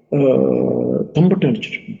 தம்பட்டம்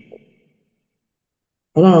அடிச்சிட்டு இருக்கோம்.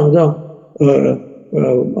 அதான் அதான் ஆஹ்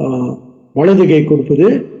ஆஹ் ஆஹ் வலது கை கொடுப்பது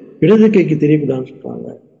இடது கைக்கு தெரியக்கூடாதுன்னு சொல்றாங்க.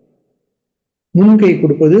 முன்கை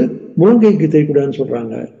கொடுப்பது முழங்கைக்கு தெரியக்கூடாதுன்னு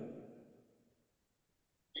சொல்றாங்க.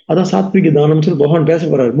 அதான் சாத்விக தானம் சொல்லி பகவான் பேச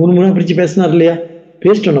போறாரு. மூணு மூணா பிரிச்சு பேசினார் இல்லையா?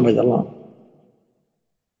 பேசிட்டோம் நம்ம இதெல்லாம்.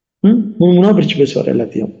 மூணு மூணா பிரிச்சு பேசுவார்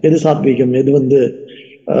எல்லாத்தையும். எது சாத்வீகம், எது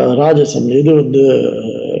ராஜசம், எது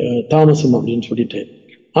தாமசம் அப்படின்னு சொல்லிட்டு.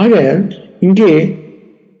 ஆக இங்கே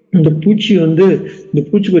இந்த பூச்சி இந்த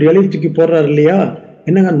பூச்சிக்கு ஒரு இலையை தூக்கி போடுறாரு இல்லையா?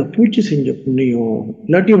 என்னங்க அந்த பூச்சி செஞ்ச புண்ணியம்.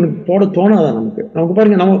 இல்லாட்டி அவனுக்கு போட தோணாதான் நமக்கு. நமக்கு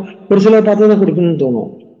பாருங்க, நம்ம ஒரு சிலர் பார்த்தா தான் கொடுக்கணும்னு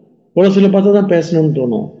தோணும். ஒரு சிலர் பார்த்தா தான் பேசணும்னு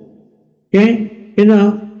தோணும். ஏன்? ஏன்னா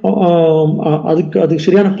அதுக்கு அதுக்கு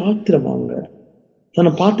சரியான பாத்திரம் அவங்க.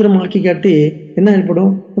 தன்னை பாத்திரம் ஆக்கி காட்டி என்ன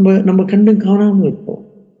ஏற்படும்? நம்ம நம்ம கண்டு காணாம இருப்போம்.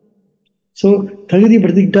 சோ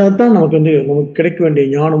தகுதிப்படுத்திக்கிட்டா தான் நமக்கு கிடைக்க வேண்டிய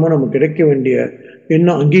ஞானமோ, நமக்கு கிடைக்க வேண்டிய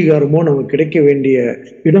என்ன அங்கீகாரமோ, நமக்கு கிடைக்க வேண்டிய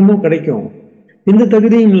இடமோ கிடைக்கும். இந்த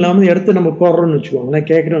தகுதியும் இல்லாம இடத்த நம்ம கோர்றோம்னு வச்சுக்கோங்களேன்,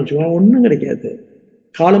 கேட்கறோம்னு வச்சுக்கோங்க, ஒண்ணும் கிடைக்காது.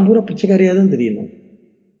 காலம் பூரா பிச்சைக்காரியா தான் தெரியணும்.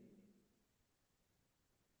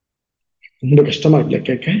 ரொம்ப கஷ்டமா இருக்குல்ல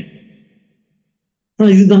கேட்க?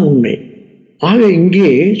 இதுதான் உண்மை. ஆக இங்கே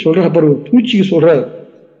சொல்ற அப்புறம் ஒரு பூச்சிக்கு சொல்ற,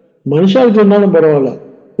 மனுஷாவுக்கு சொன்னாலும் பரவாயில்ல.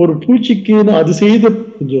 ஒரு பூச்சிக்கு அது செய்த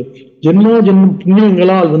ஜென்மா ஜென்ம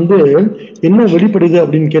புண்ணியங்களால் என்ன வெளிப்படுது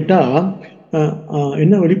அப்படின்னு கேட்டா,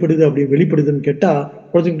 என்ன வெளிப்படுது அப்படி வெளிப்படுதுன்னு கேட்டா,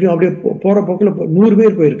 ஒருத்தருக்கு அப்படியே போற போக்குல 100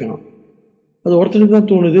 பேர் போயிருக்கான். அது ஒருத்தனுக்கு தான்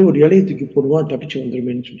தோணுது, ஒரு இலையை தூக்கி போடுவான் தப்பிச்சு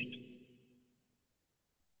வந்துருமேன்னு சொல்லிட்டு.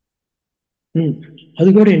 அது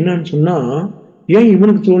கூட என்னன்னு சொன்னா, ஏன்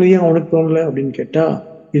இவனுக்கு தோணுது ஏன் அவனுக்கு தோணல அப்படின்னு கேட்டா,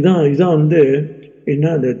 இதான் இதான் என்ன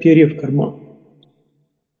அந்த தியரி ஆஃப் கர்மா.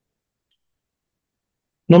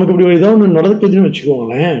 நமக்கு இப்படி ஏதாவது ஒண்ணு நடக்குதுன்னு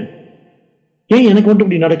வச்சுக்கோங்களேன், ஏன் எனக்கு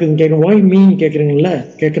இப்படி நடக்குதுன்னு கேட்க வாய் மீன் கேட்கறீங்கல்ல,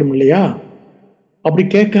 கேட்கறோம் இல்லையா? அப்படி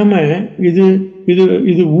கேட்காம இது இது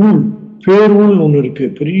இது ஊழ், பேரூழ்னு ஒண்ணு இருக்கு,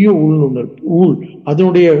 பெரிய ஊழ்னு ஒண்ணு இருக்கு. ஊழ்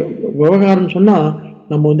அதனுடைய விவகாரம் சொன்னா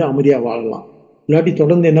நம்ம அமைதியா வாழலாம். இல்லாட்டி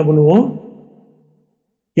தொடர்ந்து என்ன பண்ணுவோம்?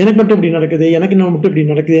 எனக்கு மட்டும் இப்படி நடக்குது, எனக்கு நான் மட்டும்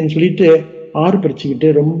இப்படி நடக்குதுன்னு சொல்லிட்டு ஆறு பறிச்சுக்கிட்டு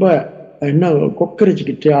ரொம்ப என்ன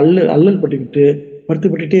கொக்கரிச்சுக்கிட்டு அல்லல் பட்டுக்கிட்டு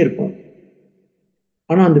வருத்தப்பட்டுட்டே இருப்போம்.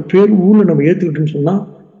 ஆனா அந்த பேர் ஊர்ல நம்ம ஏத்துக்கிட்டோம்னு சொன்னா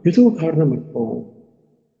ஏதோ காரணம் இருக்கும்.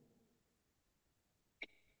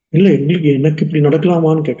 இல்ல எங்களுக்கு எனக்கு இப்படி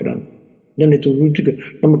நடக்கலாமான்னு கேக்குறாங்க. நேற்று வீட்டுக்கு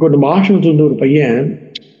நம்ம ஆசிரமத்துல ஒரு பையன்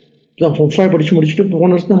படிச்சு முடிச்சுட்டு போன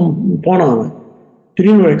வருஷம் போனான். அவன்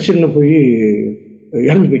திடீர்னு ஒரு ஆக்சிடென்ட்ல போய்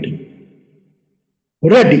இறந்து போயிட்டான்.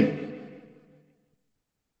 ஒரே அடி,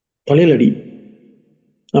 தலையில அடி.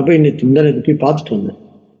 நான் போய் நேற்று போய் பார்த்துட்டு வந்தேன்.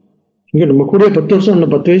 இங்க நம்ம கூட 10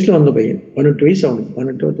 வருஷம் 10 வயசுல வந்த பையன், 18 வயசு அவனுக்கு,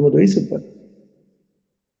 18 19 வயசு. இப்ப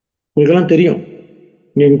உங்களுக்கெல்லாம் தெரியும்.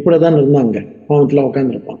 எங்க கூட தான் இருந்தாங்க, பாவத்துல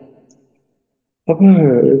உட்காந்துருப்பான். அப்ப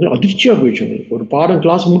அதிர்ச்சியா போயிடுச்சு எங்களுக்கு. ஒரு பாடம்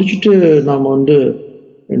கிளாஸ் முடிச்சுட்டு நாம வந்து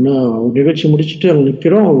என்ன நிகழ்ச்சி முடிச்சுட்டு அங்க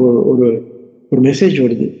நிக்கிறோம். ஒரு ஒரு மெசேஜ்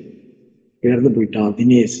வருது, இறந்து போயிட்டான்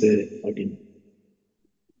தினேஷ் அப்படின்னு.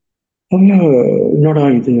 அவங்க என்னடா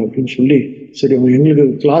இது அப்படின்னு சொல்லி, சரி எங்களுக்கு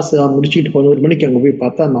கிளாஸ் முடிச்சுட்டு 11 மணிக்கு அங்க போய்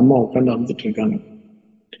பார்த்தா அந்த அம்மா உட்காந்து அழுதுட்டு இருக்காங்க.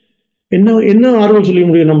 என்ன என்ன ஆர்வம் சொல்ல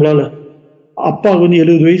முடியும் நம்மளால? அப்பாவுக்கு வந்து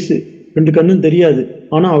 70 வயசு, 2 கண்ணும் தெரியாது.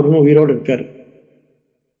 ஆனா அவர் இன்னும் உயிரோட இருக்காரு,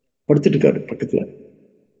 படுத்துட்டு இருக்காரு பக்கத்துல.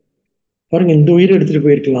 பாருங்க, இந்த உயிரை எடுத்துட்டு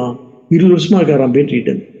போயிருக்கலாம். 20 வருஷமா இருக்காராம்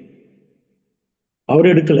பேட்டிட்டு, அவரு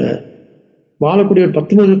எடுக்கல. வாழக்கூடிய ஒரு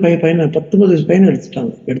 19 பையனை 19 வயசு பையனை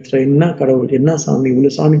எடுத்துட்டா என்ன கடவுள், என்ன சாமி,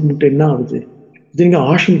 இவ்வளவு சாமி கும்பிட்டு என்ன ஆகுது? இதுங்க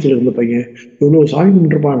ஆசிரமத்துல இருந்த பையன் இவ்வளவு சாமி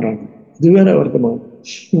கும்பிட்டுருப்பான்றாங்க. இது வேற வருத்தமா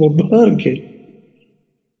ரொம்ப இருக்கு.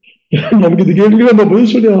 நமக்கு இது கேள்வி நம்ம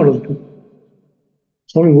பதில் சொல்லி ஆகணும்.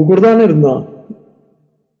 சாமி உங்க கூட தானே இருந்தான்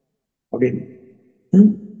அப்படின்னு.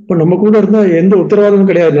 இப்ப நம்ம கூட இருந்தா எந்த உத்தரவாதமும்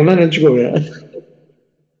கிடையாது, நல்லா நினைச்சுக்கோங்க.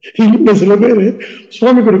 இப்ப சில பேரு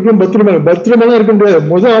சுவாமி கூட இருக்கும், பத்திரமா பத்திரமா இருக்க முடியாது,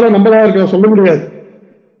 முதல் ஆளா நம்மளா இருக்க சொல்ல முடியாது.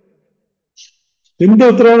 எந்த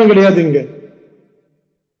உத்தரவாதம் கிடையாது இங்க.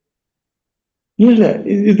 இல்ல,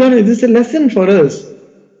 இதுதான் இது லெசன் ஃபார் அஸ்.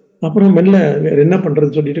 அப்புறம் மெல்ல வேற என்ன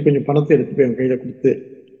பண்றதுன்னு சொல்லிட்டு கொஞ்சம் பணத்தை எடுத்து போய் என் கையில கொடுத்து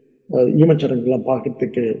ஈமச்சடங்குலாம்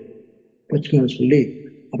பார்க்கறதுக்கு வச்சுக்கணும்னு சொல்லி,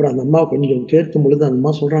 அப்புறம் அந்த அம்மா கொஞ்சம் சேர்த்தும் பொழுது அந்த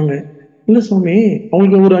அம்மா சொல்றாங்க, இல்ல சுவாமி,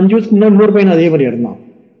 அவங்களுக்கு ஒரு 5 வருஷத்துக்கு முன்னாடி இன்னொரு பையன் அதே மாதிரி இறந்தான்.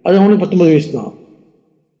 அது அவனுக்கு 19 வயசு தான்.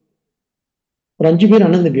 ஒரு 5 பேர்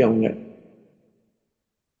அண்ணன் தம்பி அவங்க.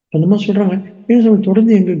 அந்த மாதிரி சொல்றாங்க, ஏன் சாமி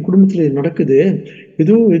தொடர்ந்து எங்க குடும்பத்துல இது நடக்குது?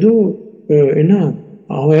 ஏதோ ஏதோ என்ன,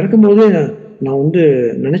 அவன் இறக்கும்போது நான் வந்து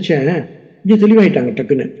நினைச்சேன், கொஞ்சம் தெளிவாயிட்டாங்க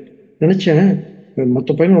டக்குன்னு. நினைச்சேன்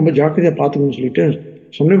மத்த பையன் ரொம்ப ஜாக்கிரதையா பாத்துக்கணும்னு சொல்லிட்டு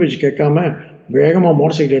சொன்ன பேச்சு கேட்காம வேகமா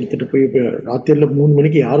மோட்டார் சைக்கிள் எடுத்துட்டு போய் ராத்திரில 3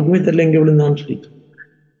 மணிக்கு யாருக்குமே தெரியல எங்க விழுந்தான்னு சொல்லிட்டு,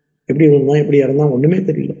 எப்படி விழுந்தான் எப்படி இறந்தான் ஒண்ணுமே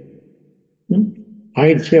தெரியல. ம்.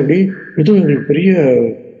 ஆயிடுச்சு அப்படி. இது எங்களுக்கு பெரிய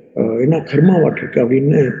என்ன கர்மாவாட்டு இருக்கு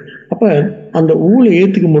அப்படின்னு. அப்ப அந்த ஊழ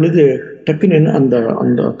ஏத்துக்கும் பொழுது டக்குன்னு என்ன அந்த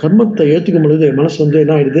அந்த கர்மத்தை ஏத்துக்கும் பொழுது மனசு வந்து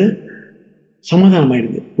என்ன ஆயிடுது, சமாதானம்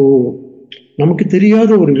ஆயிடுது. ஓ, நமக்கு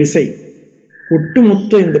தெரியாத ஒரு விசை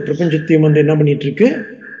ஒட்டுமொத்த இந்த பிரபஞ்சத்தையும் வந்து என்ன பண்ணிட்டு இருக்கு,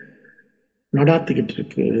 நடாத்திக்கிட்டு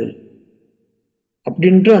இருக்கு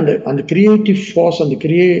அப்படின்ற அந்த அந்த கிரியேட்டிவ் ஃபார்ஸ், அந்த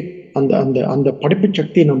அந்த அந்த அந்த படைப்பு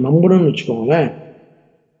சக்தியை நம்ம நம்பணும்னு வச்சுக்கோங்களேன்.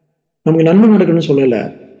 நமக்கு நன்மை நடக்கணும்னு சொல்லல,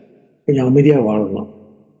 கொஞ்சம் அமைதியா வாழலாம்.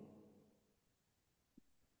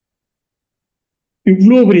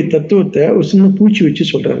 இவ்வளவு பெரிய தத்துவத்தை ஒரு சின்ன பூச்சி வச்சு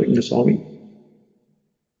சொல்றாரு இந்த சுவாமி.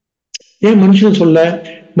 ஏன் மனுஷன் சொல்ல?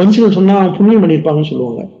 மனுஷன் சொன்னா அவன் புண்ணியம் பண்ணியிருப்பாங்கன்னு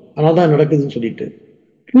சொல்லுவாங்க, அதனாலதான் நடக்குதுன்னு சொல்லிட்டு.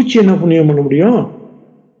 பூச்சி என்ன புண்ணியம் பண்ண முடியும்?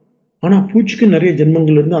 ஆனா பூச்சிக்கு நிறைய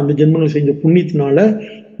ஜென்மங்கள் இருந்து அந்த ஜென்மங்கள் செஞ்ச புண்ணியத்தினால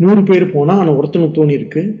 100 பேர் போனா ஆனா ஒருத்தனுக்கு தோணி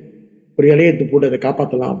இருக்கு, ஒரு இலையத்து போட்டு அதை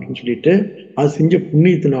காப்பாத்தலாம் அப்படின்னு சொல்லிட்டு. அது செஞ்ச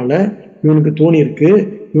புண்ணியத்தினால இவனுக்கு தோணி இருக்கு.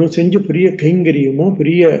 இவன் செஞ்ச பெரிய கைங்கரியமோ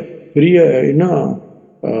பெரிய பெரிய என்ன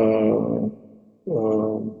ஆஹ்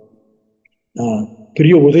ஆஹ் ஆஹ்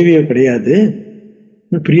பெரிய உதவியோ கிடையாது,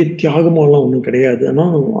 பெரிய தியாகமோ எல்லாம் ஒண்ணும் கிடையாது. ஆனா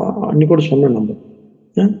அன்னைக்கு கூட சொன்னேன் நம்ம,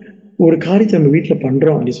 அஹ் ஒரு காரியத்தை நம்ம வீட்டுல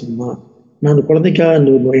பண்றோம் அப்படின்னு சொன்னா, நான் அந்த குழந்தைக்காக,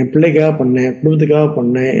 அந்த என் பிள்ளைக்காக பண்ணேன், குடும்பத்துக்காக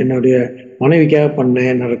பண்ணேன், என்னுடைய மனைவிக்காக பண்ணேன்,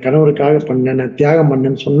 என்னோட கணவருக்காக பண்ணேன், நான் தியாகம்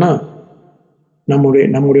பண்ணேன்னு சொன்னா நம்முடைய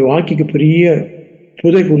நம்முடைய வாழ்க்கைக்கு பெரிய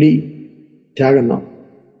புதைகுழி தியாகம் தான்.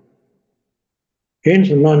 ஏன்னு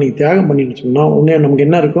சொன்னா, நீ தியாகம் பண்ணிட்டு சொன்னா உடனே நமக்கு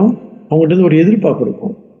என்ன இருக்கும், அவங்ககிட்ட இருந்து ஒரு எதிர்பார்ப்பு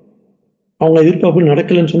இருக்கும். அவங்க எதிர்பார்ப்பு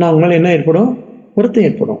நடக்கலைன்னு சொன்னா அவங்க மேல என்ன ஏற்படும், வருத்தம்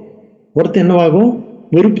ஏற்படும். வருத்தம் என்னவாகும்,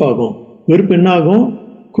 வெறுப்பாகும். வெறுப்பு என்ன ஆகும்,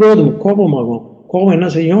 குரோதம் கோபமாகும். கோபம் என்ன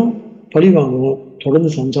செய்யும், பழி வாங்கும். தொடர்ந்து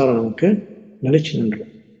சம்சாரம் நமக்கு நிலைச்சு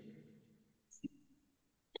நின்றும்.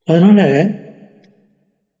 அதனால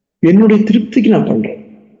என்னுடைய திருப்திக்கு நான் பண்றேன்,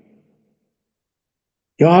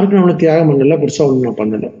 யாருக்கும் நான் ஒண்ணு தியாகம் பண்ணல, பெருசா ஒண்ணு நான்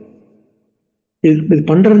பண்ணல. இது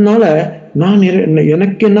பண்றதுனால நான்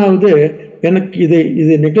எனக்கு என்ன ஆகுது, எனக்கு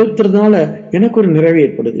இதை நிகழ்த்துறதுனால எனக்கு ஒரு நிறைவு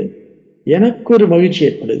ஏற்படுது, எனக்கு ஒரு மகிழ்ச்சி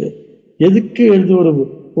ஏற்படுது. எதுக்கு எழுது ஒரு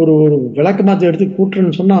ஒரு ஒரு விளக்க மாத்த எடுத்து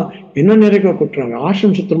கூட்டுறேன்னு சொன்னா என்ன நிறைவா கூட்டுறாங்க,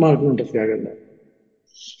 ஆசிரம் சுத்தமா இருக்கணுன்றதுக்காக இல்ல.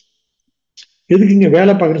 எதுக்கு இங்க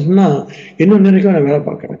வேலை பார்க்கறேன்னு சொன்னா என்ன நிறைவா நான் வேலை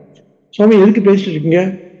பார்க்கறேன். சுவாமி எதுக்கு பேசிட்டு இருக்கீங்க,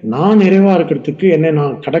 நான் நிறைவா இருக்கிறதுக்கு, என்ன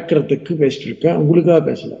நான் கடக்கிறதுக்கு பேசிட்டு இருக்கேன், உங்களுக்காக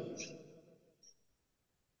பேசல.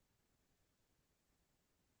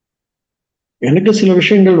 எனக்கு சில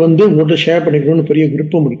விஷயங்கள் வந்து உங்கள்கிட்ட ஷேர் பண்ணிக்கணும்னு பெரிய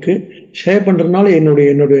விருப்பம் இருக்கு. ஷேர் பண்றதுனால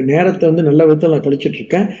என்னுடைய என்னுடைய நேரத்தை வந்து நல்ல விதத்தில் நான் கழிச்சிட்டு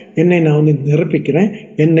இருக்கேன். என்னை நான் வந்து நிரப்பிக்கிறேன்.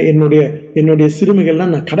 என்னுடைய என்னுடைய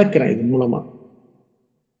சிறுமைகள்லாம் நான் கடக்கிறேன் இது மூலமா.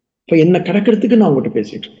 இப்ப என்ன கடக்கிறதுக்கு நான் உங்கள்கிட்ட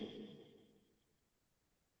பேசிட்டு இருக்கேன்.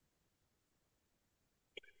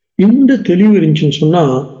 இந்த தெளிவு இருந்துச்சுன்னு சொன்னா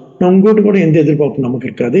நான் உங்ககிட்ட கூட எந்த எதிர்பார்ப்பும் நமக்கு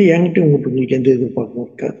இருக்காது, என்கிட்ட உங்ககிட்ட உங்களுக்கு எந்த எதிர்பார்ப்பும்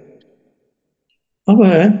இருக்காது. அவ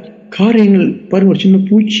காரியங்கள் பாருங்க, ஒரு சின்ன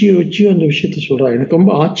பூச்சியை வச்சு அந்த விஷயத்த சொல்றா. எனக்கு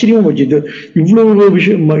ரொம்ப ஆச்சரியமா போச்சு. இது இவ்வளவு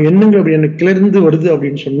விஷயம் எண்ணங்கள் அப்படி எனக்கு கிளர்ந்து வருது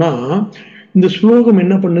அப்படின்னு சொன்னா, இந்த ஸ்லோகம்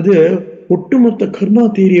என்ன பண்ணுது, ஒட்டுமொத்த கர்மா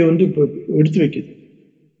தியரிய வந்து இப்ப எடுத்து வைக்குது.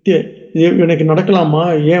 எனக்கு நடக்கலாமா,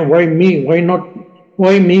 ஏன் why me Y not,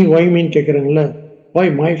 why me Y மீன்னு கேட்கறாங்கல்ல,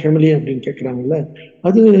 Y my family அப்படின்னு கேட்கறாங்கல்ல,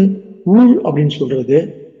 அது ஊழ் அப்படின்னு சொல்றது,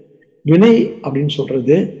 வினை அப்படின்னு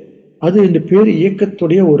சொல்றது, அது இந்த பேர்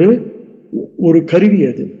இயக்கத்துடைய ஒரு ஒரு கருவி.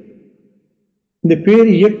 அது இந்த பேர்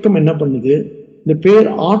இயக்கம் என்ன பண்ணுது, இந்த பேர்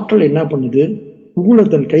ஆற்றல் என்ன பண்ணுது, ஊழ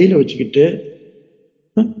தன் கையில வச்சுக்கிட்டு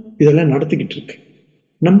இதெல்லாம் நடத்திக்கிட்டு இருக்கு.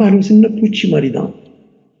 நம்ம அது சின்ன பூச்சி மாதிரி தான்.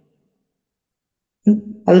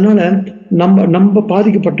 அதனால நம்ம நம்ம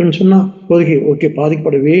பாதிக்கப்பட்டோம்னு சொன்னா ஓகே ஓகே,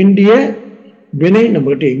 பாதிக்கப்பட வேண்டிய வினை நம்ம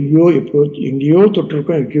கிட்ட எங்கேயோ எப்போ எங்கேயோ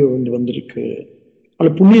தொட்டிருக்கோம், எங்கேயோ வந்து வந்திருக்கு.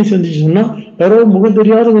 அதுல புண்ணியம் செஞ்சுச்சு சொன்னா யாரோ முகம்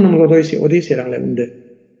தெரியாதவங்க நமக்கு உதவி செய்யறாங்களே வந்து,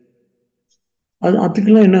 அது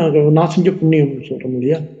அதுக்கெல்லாம் என்ன ஆகும், நான் செஞ்ச புண்ணியம் சொல்றோம்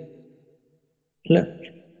இல்லையா? இல்ல,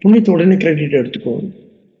 புண்ணியத்தை உடனே கிரெடிட் எடுத்துக்குவோம்.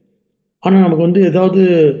 ஆனா நமக்கு வந்து ஏதாவது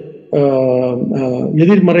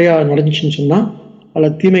எதிர்மறையா நடந்துச்சுன்னு சொன்னா, அல்ல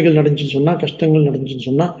தீமைகள் நடந்துச்சுன்னு சொன்னா, கஷ்டங்கள் நடந்துச்சுன்னு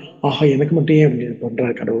சொன்னா, ஆஹா எனக்கு மட்டும் ஏன் அப்படி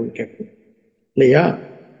பண்றாரு கடவுள் கேட்போம் இல்லையா?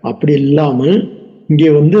 அப்படி இல்லாமல்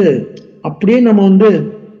இங்கே வந்து அப்படியே நம்ம வந்து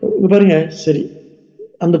பாருங்க, சரி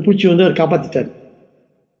அந்த பூச்சி வந்து அவர் காப்பாத்திட்டாரு.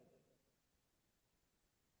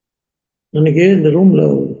 அன்னைக்கு இந்த ரூம்ல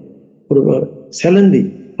ஒரு செலந்தி,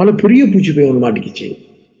 பல பெரிய பூச்சி போய் ஒன்று மாட்டிக்கிச்சு.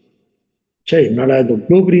 சரி, என்னடா இது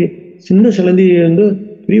இவ்வளோ பெரிய சின்ன சிலந்தி வந்து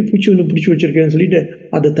பெரிய பூச்சி வந்து பிடிச்சி வச்சிருக்கேன்னு சொல்லிட்டு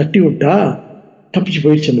அதை தட்டி விட்டா தப்பிச்சு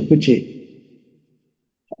போயிடுச்சு அந்த பூச்சி.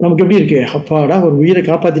 நமக்கு எப்படி இருக்கு, அப்பாடா ஒரு உயிரை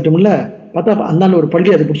காப்பாத்திட்டோம்ல, பார்த்தா அந்தாண்ட ஒரு பள்ளி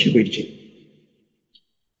அதை பிடிச்சி போயிடுச்சு.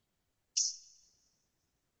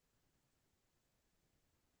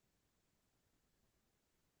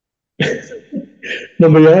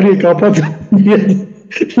 நம்ம யாரையும் காப்பாற்ற முடியாது.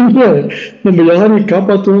 நம்ம யாரையும்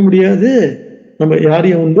காப்பாற்றவும் முடியாது, நம்ம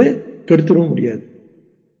யாரையும் வந்து கெடுத்துடவும் முடியாது,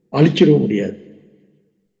 அழிச்சிடவும் முடியாது.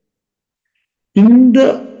 இந்த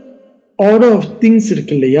ஆர்டர் ஆஃப் திங்ஸ்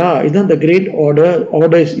இருக்கு இல்லையா, இதுதான் இந்த கிரேட் ஆர்டர்.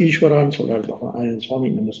 ஆர்டர் இஸ் ஈஸ்வரான்னு சொல்றாரு சுவாமி,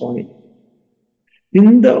 நம்ம சுவாமி.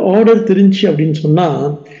 இந்த ஆர்டர் தெரிஞ்சு அப்படின்னு சொன்னா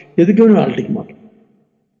எதுக்குமே அழட்டிக்க மாட்டோம்.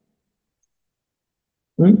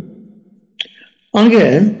 ஆக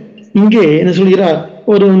இங்கே என்ன சொல்கிறார்,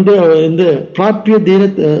 ஒரு வந்து இந்த பிராப்பிய தீர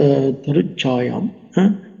தருச்சாயாம்.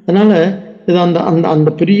 அதனால இது அந்த அந்த அந்த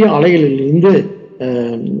பெரிய அலைகளில் இருந்து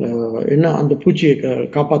என்ன அந்த பூச்சியை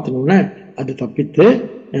காப்பாற்றணும்னு அது தப்பித்து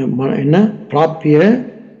என்ன பிராப்பிய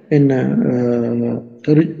என்ன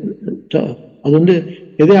தரு அது வந்து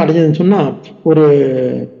எதை அடைஞ்சதுன்னு சொன்னா ஒரு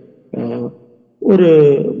ஒரு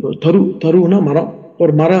தருவுனா மரம்,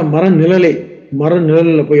 ஒரு மர நிழலை, மர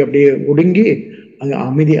நிழல்ல போய் அப்படியே ஒடுங்கி அங்க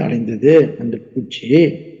அமைதி அடைந்தது அந்த பூச்சி.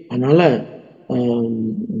 அதனால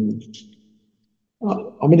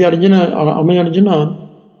அமைதி அடைஞ்சுன்னா, அமைதி அடைஞ்சுன்னா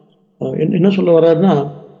என்ன சொல்ல வர்றாருன்னா,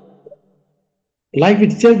 life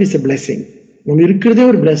it self is a blessing. நம்ம இருக்கிறதே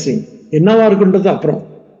ஒரு பிளெஸிங். என்னவா இருக்குன்றது அப்புறம்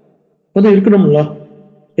வந்து இருக்கணும்ல,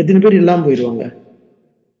 எத்தனை பேர் இல்லாம போயிடுவாங்க.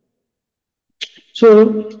 சோ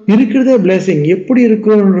இருக்கிறதே பிளெஸிங். எப்படி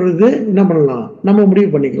இருக்குன்றது என்ன பண்ணலாம், நம்ம முடிவு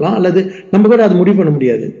பண்ணிக்கலாம், அல்லது நம்ம கூட அதை முடிவு பண்ண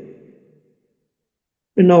முடியாது.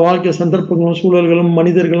 என்ன வாழ்க்கை சந்தர்ப்பங்களும் சூழல்களும்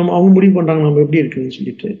மனிதர்களும் அவங்க முடிவு பண்றாங்க நம்ம எப்படி இருக்குன்னு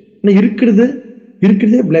சொல்லிட்டு. ஆனா இருக்கிறதே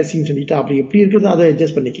பிளஸிங் சொல்லிட்டு அப்படி எப்படி இருக்கிறது அதை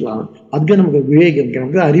அட்ஜஸ்ட் பண்ணிக்கலாம். அதுக்கு நமக்கு விவேகம்,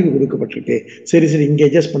 நமக்கு அறிவு கொடுக்கப்பட்டிருக்கு. சரி சரி, இங்க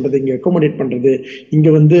அட்ஜஸ்ட் பண்றது, இங்க அக்கோமடேட் பண்றது, இங்க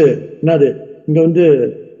வந்து என்னது, இங்க வந்து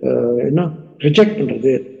என்ன ரிஜெக்ட்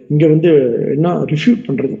பண்றது, இங்க வந்து என்ன ரிஃப்யூட்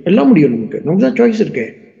பண்றது, எல்லாம் முடியும். நமக்கு நமக்கு தான் சாய்ஸ் இருக்கு.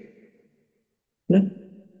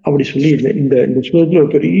 அப்படி சொல்லி இந்த இந்த ஸ்லோகத்துல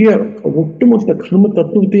ஒரு பெரிய ஒட்டுமொத்த கர்ம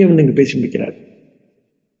தத்துவத்தையே வந்து இங்க பேசி முடிக்கிறார்.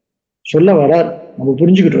 சொல்ல வரார், நம்ம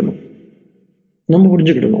புரிஞ்சுக்கிட்டணும், நம்ம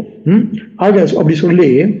புரிஞ்சுக்கிடணும். ஆக அப்படி சொல்லி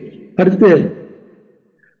அடுத்து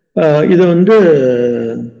இதை வந்து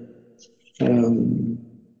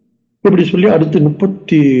இப்படி சொல்லி அடுத்து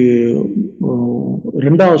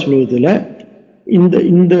 32வது ஸ்லோகத்துல இந்த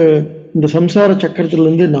இந்த இந்த சம்சார சக்கரத்துல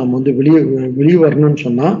இருந்து நாம் வந்து வெளியே வரணும்னு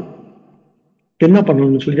சொன்னா என்ன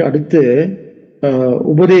பண்ணணும்னு சொல்லி அடுத்து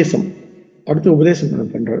உபதேசம், அடுத்த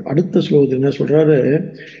உபதேசம் பண்றாரு. அடுத்த ஸ்லோகத்தில் என்ன சொல்றாரு,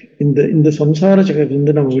 இந்த இந்த சம்சார சக்கரத்துல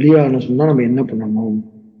இருந்து நம்ம வெளியான சொன்னா நம்ம என்ன பண்ணணும்,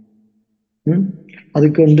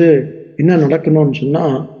 அதுக்கு வந்து என்ன நடக்கணும்னு சொன்னா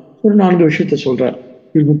ஒரு 4 விஷயத்த சொல்றார்.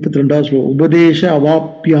 32வது ஸ்லோகம், உபதேச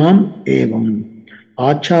அவாப்பியாம் ஏவம்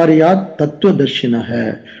ஆச்சாரியாத் தத்துவதர்ஷினக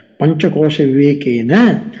பஞ்சகோஷ விவேகேன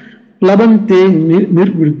லபந்தே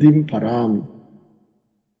நிர்விருத்திம் பராம்.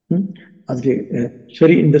 அதுக்கு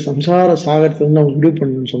சரி, இந்த சம்சார சாகரத்தை வந்து நம்ம முடிவு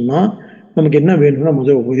பண்ணணும்னு சொன்னா நமக்கு என்ன வேணும்னா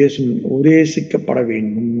முதல் உபதேசிக்கப்பட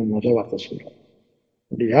வேண்டும்னு முதல் வார்த்தை சொல்றோம்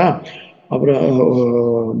இல்லையா. அப்புறம்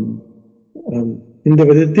இந்த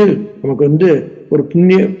விதத்தில் நமக்கு வந்து ஒரு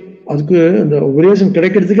புண்ணிய, அதுக்கு அந்த உபதேசம்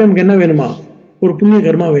கிடைக்கிறதுக்கு நமக்கு என்ன வேணுமா, ஒரு புண்ணிய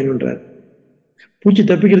கர்மா வேணும்ன்றார். பூச்சி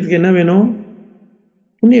தப்பிக்கிறதுக்கு என்ன வேணும்,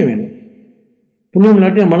 புண்ணியம் வேணும். புண்ணியம்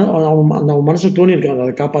இல்லாட்டி அவன் மனசு தோணி இருக்காங்க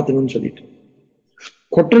அதை காப்பாத்தணும்னு சொல்லிட்டு,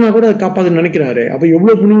 கொட்டனா கூட அதை காப்பாத்து நினைக்கிறாரு. அப்ப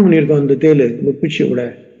எவ்வளவு புண்ணியம் பண்ணியிருக்கான் இந்த தேலு, இந்த பூச்சியோட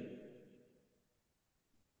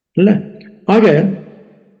இல்ல. ஆக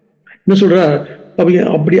என்ன சொல்ற,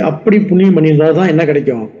 அப்படி அப்படி புண்ணியம் பண்ணியிருந்தாதான் என்ன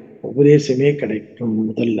கிடைக்கும், உபதேசமே கிடைக்கும்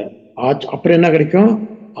முதல்ல. அப்புறம் என்ன கிடைக்கும்,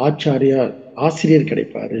 ஆச்சாரியா ஆசிரியர்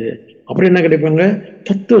கிடைப்பாரு. அப்புறம் என்ன கிடைப்பாங்க,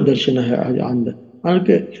 தத்துவ தர்ஷன. அந்த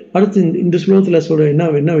அதுக்கு அடுத்து இந்த ஸ்லோகத்துல சொல்ற என்ன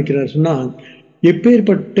என்ன வைக்கிறாரு சொன்னா,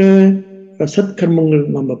 எப்பேற்பட்ட சத்கர்மங்கள்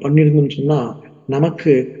நம்ம பண்ணிருந்தோம்னு சொன்னா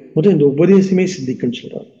நமக்கு முதல் இந்த உபதேசமே சித்திக்கும்னு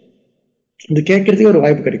சொல்றாரு. இந்த கேட்கறதுக்கு ஒரு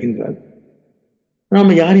வாய்ப்பு கிடைக்கின்றாரு.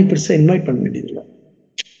 நாம யாரையும் பெருசா இன்வைட் பண்ண வேண்டியதில்லை.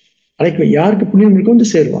 அழைக்க யாருக்கு புண்ணியம் இருக்கோ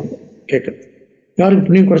வந்து சேருவாங்க கேட்கறது. யாருக்கு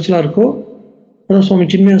புண்ணியம் குறைச்சலா இருக்கோ, அதான் சுவாமி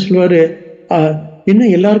சின்ன சொல்லுவாரு, என்ன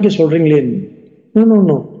எல்லாருக்கும் சொல்றீங்களேன்னு. No, no,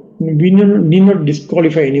 no. We need not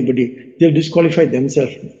disqualify anybody. They'll disqualify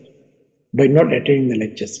themselves by not attending the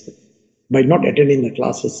lectures, by not attending the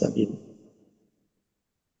classes அப்படின்னு.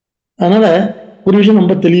 அதனால ஒரு விஷயம்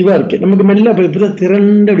ரொம்ப தெளிவா இருக்கு. நமக்கு மெல்ல இப்பதான்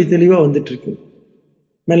திரண்டு அப்படி தெளிவா வந்துட்டு இருக்கு.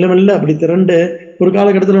 மெல்ல மெல்ல அப்படி திரண்டு ஒரு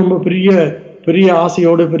காலகட்டத்தில் ரொம்ப பெரிய பெரிய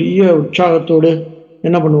ஆசையோடு பெரிய உற்சாகத்தோடு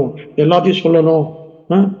என்ன பண்ணுவோம், எல்லாத்தையும் சொல்லணும்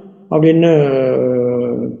அப்படின்னு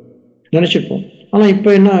நினைச்சிருப்போம். ஆனா இப்ப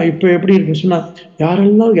எப்படி இருக்குன்னு சொன்னா,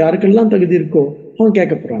 யாருக்கெல்லாம் தகுதி இருக்கோ அவங்க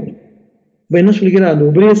கேட்க போறாங்க. இப்ப என்ன சொல்லிக்கிறார், அந்த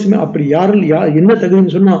உபதேசமே அப்படி என்ன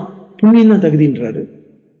தகுதின்னு சொன்னா புண்ணியம் தான் தகுதின்றாரு.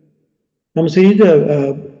 நம்ம செய்த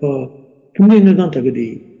புண்ணியங்கள் தான் தகுதி,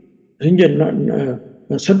 செஞ்ச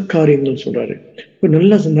சத்காரியங்கள் சொல்றாரு. இப்ப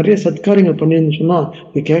நிறைய சத்காரியங்கள் பண்ணிருன்னு சொன்னா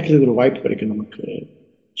இது கேட்கறதுக்கு ஒரு வாய்ப்பு கிடைக்கும் நமக்கு.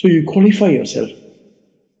 So you qualify yourself.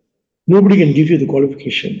 Nobody can give you the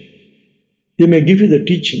qualification. They may give you the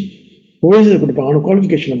teaching. உபதேசத்தை கொடுப்பாங்க, அவனுக்கு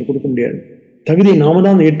குவாலிஃபிகேஷன் நம்ம கொடுக்க முடியாது. தகுதியை நாம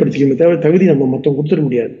தான் ஏற்படுத்திக்கணுமே தவிர தகுதி நம்ம மொத்தம் கொடுத்துட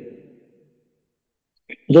முடியாது.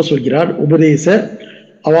 முதல் சொல்கிறார், உபதேச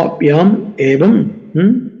அவாப்யாம் ஏவம்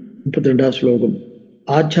 32 ஸ்லோகம்.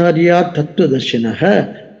 ஆச்சாரியா தத்துவ தர்ஷனக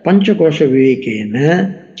பஞ்சகோஷ விவேகேன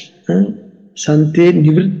சந்தே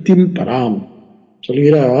நிவிருத்திம் பராம்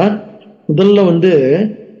சொல்கிறார். முதல்ல வந்து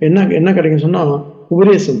என்ன என்ன கிடைக்கும் சொன்னா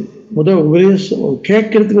உபதேசம்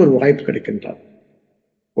கேட்கறதுக்கு ஒரு வாய்ப்பு கிடைக்கின்றார்.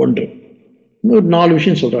 ஒன்று, இன்னொரு 4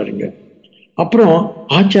 விஷயம் சொல்றாருங்க. அப்புறம்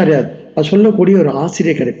ஆச்சாரியார் அது சொல்லக்கூடிய ஒரு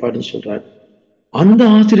ஆசிரியர் கிடைப்பாருன்னு சொல்றாரு. அந்த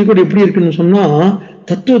ஆசிரியர் கூட எப்படி இருக்குன்னு சொன்னா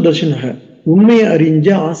தத்துவ தர்ஷனக உண்மையை அறிஞ்ச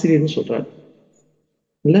ஆசிரியர்னு சொல்றாரு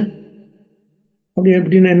இல்ல. அப்படி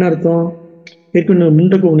எப்படின்னா என்ன அர்த்தம், ஏற்கனவே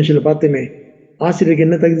முண்டக உபநிஷத்துல பார்த்தேமே, ஆசிரியருக்கு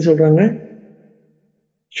என்ன தகுதி சொல்றாங்க,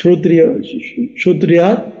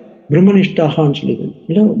 ஸ்ரோத்ரியார் பிரம்மனிஷ்டாகான்னு சொல்லுது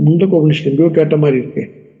இல்ல. முண்டக உபநிஷத்து எங்கேயோ கேட்ட மாதிரி இருக்கு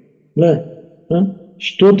இல்ல.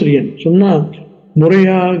 ஸ்தோத்ரியன் சொன்னா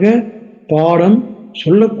முறையாக பாடம்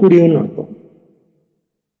சொல்லக்கூடியவன் அர்த்தம்.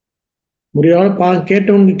 முறையாக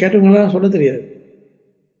கேட்டவங்களாம் சொல்ல தெரியாது.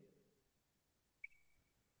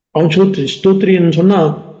 அவன் ஸ்தோத்ரியன் சொன்னா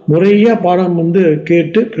முறையா பாடம் வந்து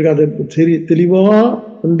கேட்டு அதை தெளிவா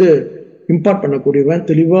வந்து இம்பார்ட் பண்ணக்கூடியவன்,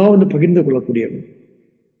 தெளிவா வந்து பகிர்ந்து கொள்ளக்கூடியவன்.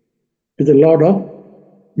 With a lot of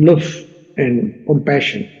love and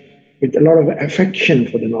compassion, with a lot of affection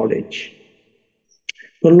for the knowledge.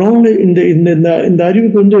 இந்த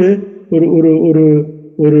அறிவுக்கு வந்து ஒரு ஒரு ஒரு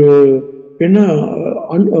ஒரு என்ன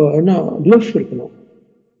லவ் இருக்கணும்.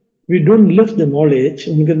 We don't love the knowledge.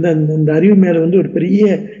 உங்களுக்கு இந்த அறிவு மேல வந்து ஒரு பெரிய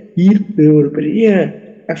ஈர்ப்பு, ஒரு பெரிய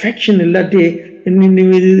அஃபெக்ஷன் இல்லாட்டி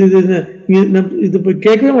இது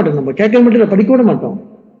கேட்கவே மாட்டோம். நம்ம கேட்க மட்டும் படிக்க விட மாட்டோம்.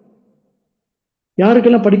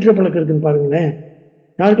 யாருக்கெல்லாம் படிக்கிற பழக்கம் இருக்குன்னு பாருங்களேன்.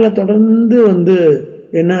 யாருக்கெல்லாம் தொடர்ந்து வந்து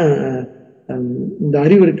என்ன இந்த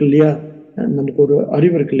அறிவு இருக்கு இல்லையா, நமக்கு ஒரு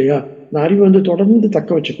அறிவு இருக்கு இல்லையா, இந்த அறிவை வந்து தொடர்ந்து தக்க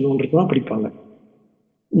வச்சுக்கணும்ன்றதுதான் படிப்பாங்க.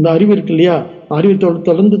 இந்த அறிவு இருக்கு இல்லையா, அறிவு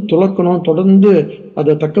தொடர்ந்து துளக்கணும், தொடர்ந்து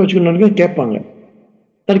அதை தக்க வச்சுக்கணும்னு கேட்பாங்க.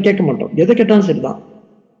 அது கேட்க மாட்டோம். எதை கேட்டாலும் சரிதான்.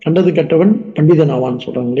 கண்டது கெட்டவன் பண்டிதன் ஆவான்னு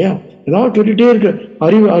சொல்றாங்க இல்லையா. ஏதாவது கேட்டுட்டே இருக்கு.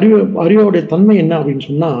 அறிவோடைய தன்மை என்ன அப்படின்னு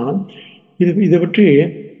சொன்னா, இதை பற்றி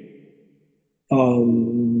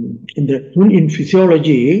இந்த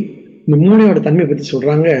பிசியாலஜி இந்த மூளையோட தன்மையை பத்தி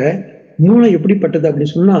சொல்றாங்க. மூளை எப்படிப்பட்டது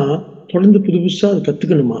அப்படின்னு சொன்னா தொடர்ந்து புதுசா அது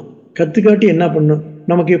கத்துக்கணுமா. கத்துக்காட்டி என்ன பண்ணும்,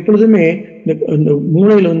 நமக்கு எப்பொழுதுமே இந்த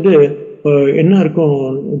மூளையில வந்து என்ன இருக்கும்,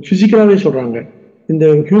 பிசிக்கலாவே சொல்றாங்க, இந்த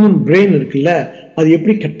ஹியூமன் பிரெயின் இருக்குல்ல, அது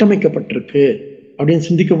எப்படி கட்டமைக்கப்பட்டிருக்கு அப்படின்னு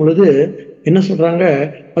சிந்திக்கும் பொழுது என்ன சொல்றாங்க,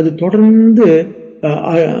 அது தொடர்ந்து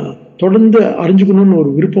தொடர்ந்து அறிஞ்சுக்கணும்னு ஒரு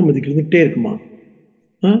விருப்பம் அதுக்கு இருந்துகிட்டே இருக்குமா.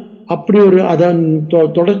 அப்படி ஒரு அதன்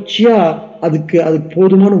தொடர்ச்சியா அதுக்கு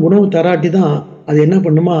போதுமான உணவு தராட்டி தான் அது என்ன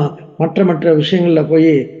பண்ணுமா, மற்ற மற்ற விஷயங்கள்ல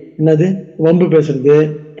போய் என்னது வம்பு பேசுறது,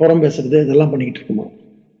 புறம் பேசுறது இதெல்லாம் பண்ணிக்கிட்டு இருக்குமா.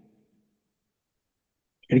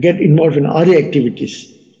 Get involve in other activities.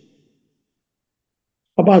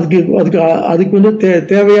 அப்ப அதுக்கு அதுக்கு அதுக்கு வந்து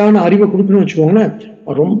தேவையான அறிவை கொடுக்கணும்னு வச்சுக்கோங்களேன்.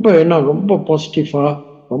 ரொம்ப பாசிட்டிவா,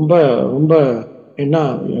 ரொம்ப ரொம்ப என்ன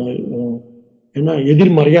என்ன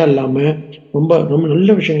எதிர்மறையா இல்லாம ரொம்ப ரொம்ப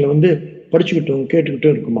நல்ல விஷயங்களை வந்து படிச்சுக்கிட்டும்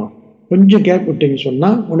கேட்டுக்கிட்டும் இருக்குமா. கொஞ்சம் கேப் விட்டீங்கன்னு சொன்னா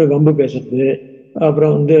உனக்கு வம்பு பேசுறது,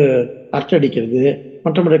 அப்புறம் வந்து அரட்டை அடிக்கிறது,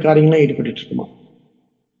 மற்ற மற்ற காரியங்கள்லாம் ஈடுபட்டு இருக்குமா.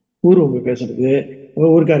 ஊர் வம்பு பேசுறது,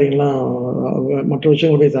 ஊர் காரியங்கள்லாம் மற்ற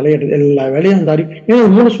விஷயங்கள் போய் தலையிடுறது, எல்லா வேலையும் அந்த அறிவு. ஏன்னா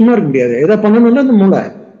மூளை சும்மா இருக்க முடியாது, எதாவது பண்ணணும்ல அந்த மூளை.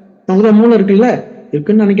 நமக்குதான் மூளை இருக்குல்ல,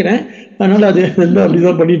 இருக்குன்னு நினைக்கிறேன். அதனால அது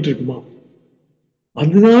அப்படிதான் பண்ணிட்டு இருக்குமா.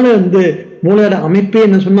 அதனால வந்து மூளையோட அமைப்பே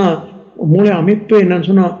என்ன சொன்னா, மூளை அமைப்பே என்னன்னு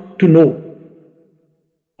சொன்னா டு நோ.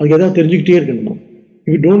 அதுக்கு ஏதாவது தெரிஞ்சுக்கிட்டே இருக்கணுமா.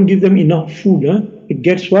 If you don't give them enough food, it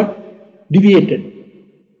gets what? Deviated.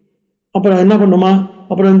 அப்புறம் என்ன பண்ணுமா,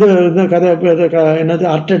 அப்புறம் வந்து கதை என்னது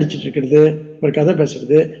அரட்டை அடிச்சிட்டு இருக்கிறது, ஒரு கதை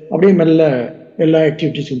பேசுறது, அப்படியே மெல்ல எல்லா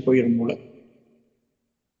ஆக்டிவிட்டிஸும் போயிடும் மூளை.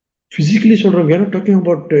 Physically சொல்றோம், we are not talking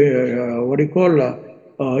about what you call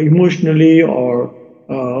emotionally or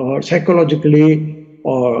psychologically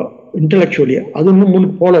or intellectually. அது இன்னும்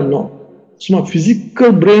முன்னுக்கு போல இன்னும். சும்மா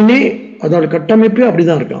பிசிக்கல் பிரெயினே அதோட கட்டமைப்பே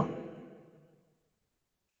அப்படிதான் இருக்கான்.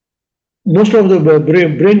 Most of the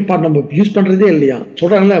brain part நம்ம யூஸ் பண்றதே இல்லையா.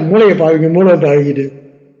 சொல்றாங்கல்ல மூளையை பாவிங்க, மூளை பாவிக்கிட்டு.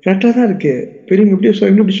 கரெக்டா தான் இருக்கு. பெரியவங்க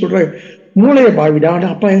எப்படி சொல்றாங்க, மூளையை பாவிடா.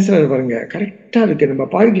 அப்பா ஏசுறாரு பாருங்க, கரெக்டா இருக்கு. நம்ம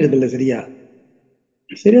பாவிக்கிறது இல்லை சரியா.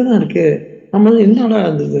 சரியாதான் இருக்கு. நம்ம என்னடா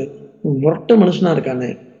இருந்தது மொட்டை மனுஷனா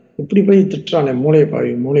இருக்கானே, இப்படி போய் திட்டுறானே மூளையை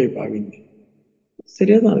பாவி மூளையை பாவின்னு.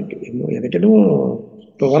 சரியாதான் இருக்கு. எனக்கு என்னமோ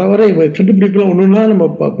இப்ப வர வர கண்டுபிடிப்புலாம் ஒண்ணுன்னா நம்ம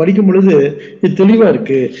படிக்கும் பொழுது இது தெளிவா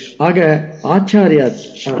இருக்கு. ஆக ஆச்சாரியா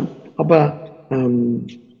அப்ப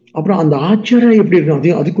அப்புறம் அந்த ஆச்சாரியா எப்படி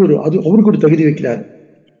இருக்கணும், அதுக்கு அவருக்கு ஒரு தகுதி வைக்கிறார்.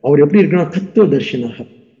 அவர் எப்படி இருக்கணும், தத்துவ தரிசனாக,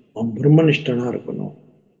 அவன் பிரம்மனிஷ்டனா இருக்கணும்,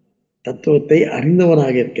 தத்துவத்தை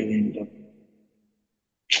அறிந்தவனாக இருக்க வேண்டும்.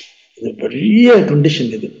 இது பெரிய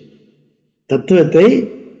கண்டிஷன். இது தத்துவத்தை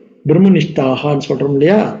பிரம்மனிஷ்டாகான்னு சொல்றோம்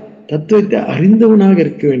இல்லையா, தத்துவத்தை அறிந்தவனாக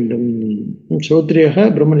இருக்க வேண்டும். சோத்ரியாக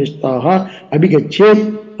பிரம்மனிஷ்டாக அபிகச்சேத்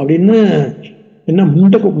அப்படின்னு என்ன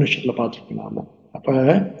முண்டக உபநிஷத்துல பார்த்துருக்கோம் நாம. அப்ப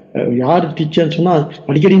யார் டீச்சர்ன்னு சொன்னா,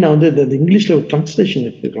 அடிக்கடி நான் வந்து இந்த இங்கிலீஷ்ல ஒரு டிரான்ஸ்லேஷன்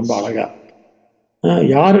இருக்கு ரொம்ப அழகா.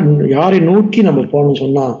 யாரை நோக்கி நம்ம போகணும்னு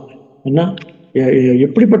சொன்னா என்ன,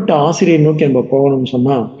 எப்படிப்பட்ட ஆசிரியை நோக்கி நம்ம போகணும்னு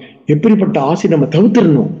சொன்னா, எப்படிப்பட்ட ஆசிரியர் நம்ம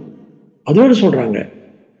தவிர்த்திடணும் அதோட சொல்றாங்க.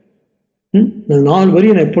 4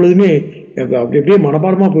 வரி நான் எப்பொழுதுமே அப்படி அப்படியே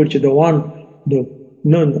மனப்பாடமா போயிடுச்சு.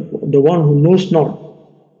 The one who knows not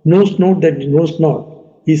that he knows not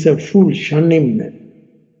is a fool, shun him.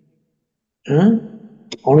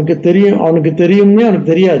 அவனுக்கு தெரியும்னே அவனுக்கு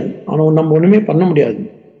தெரியாது, அவன் நம்ம ஒண்ணுமே பண்ண முடியாது.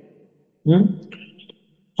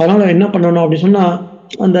 அதனால என்ன பண்ணணும் அப்படின்னு சொன்னா,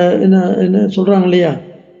 அந்த என்ன என்ன சொல்றாங்க இல்லையா,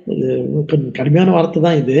 இது கடுமையான வார்த்தை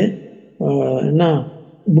தான் இது. என்ன,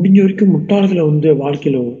 முடிஞ்ச வரைக்கும் முட்டாள்களை வந்து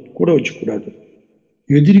வாழ்க்கையில கூட வச்சுக்க கூடாது.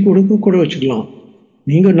 எதிரி கூட வச்சுக்கலாம்.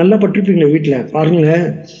 நீங்க நல்லா பட்டிருப்பீங்களே வீட்டுல பாருங்களேன்,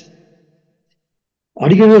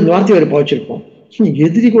 அடிக்கடி அந்த வார்த்தையை வேற பாய்ச்சிருப்போம்.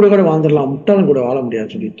 எதிரி கூட வாழ்ந்துடலாம், முட்டாளன் கூட வாழ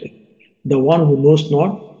முடியாது சொல்லிட்டு. The one who knows not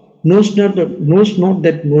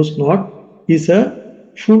that knows not is a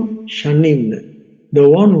fool, shun him. The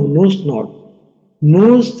one who knows not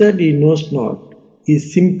knows that he knows not is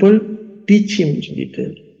simple, teach him சொல்லிட்டு.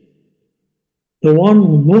 The one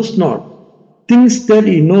who knows not thinks that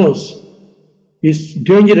he knows is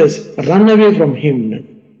dangerous, run away from him.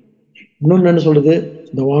 இன்னொன்னு என்ன சொல்றது,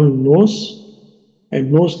 the one who knows and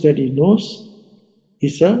knows that he knows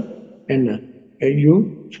is a என்ன, you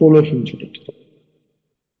follow him சொல்லிட்டு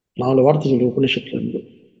 4 வார்த்தை சொல்ற உபநிஷத்துல இருந்து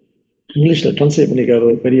இங்கிலீஷ்ல டிரான்ஸ்லேட்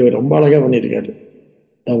பண்ணிருக்காரு பெரியவர், ரொம்ப அழகா பண்ணியிருக்காரு.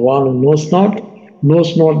 The one who knows not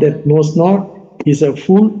that knows not is a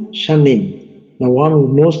fool, shun him. The one who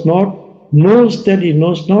knows not knows that he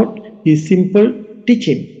knows not is simple, teach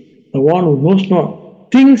him. The one who knows not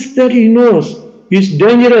thinks that he knows is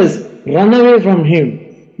dangerous, run away from him.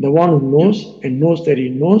 The one who knows and knows that he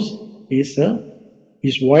knows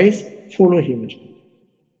is wise, follow him.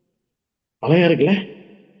 அழகா இருக்குல்ல,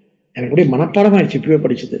 எனக்கு அப்படியே மனப்பாடமாயிடுச்சு இப்பவே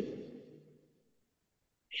படிச்சது.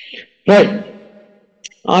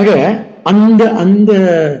 ஆக அந்த அந்த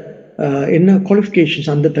என்ன குவாலிஃபிகேஷன்ஸ்,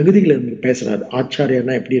 அந்த தகுதிகளை பேசுறாரு.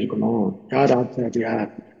 ஆச்சாரியர்னா எப்படி இருக்கணும், யார் ஆச்சாரியா,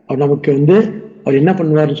 அவர் நமக்கு வந்து அவர் என்ன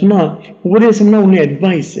பண்ணுவாருன்னு சொன்னா, உபதேசம்னா ஒண்ணு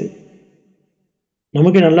அட்வைஸ்,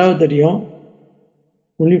 நமக்கு நல்லா தெரியும்.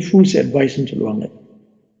 ஒன்லி ஃபூல்ஸ் அட்வைஸ்ன்னு சொல்லுவாங்க.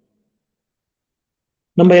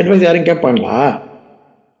 நம்ம அட்வைஸ் யாரும் கேட்பாங்களா?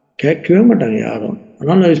 கேட்கவே மாட்டாங்க யாரும்.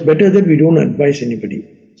 அதனால it's better that we don't advise anybody.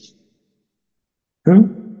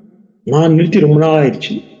 நான் நிறுத்தி ரொம்ப நாள்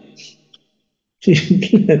ஆயிடுச்சு.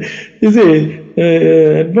 இது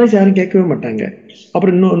அட்வைஸ் யாரும் கேட்கவே மாட்டாங்க.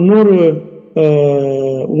 அப்புறம் இன்னொரு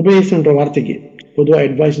உபதேசம்ன்ற வார்த்தைக்கு பொதுவா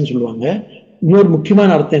அட்வைஸ்ன்னு சொல்லுவாங்க. இன்னொரு முக்கியமான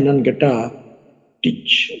அர்த்தம் என்னன்னு கேட்டா,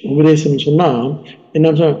 டீச் உபதேசம் சொன்னா என்ன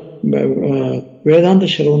வேதாந்த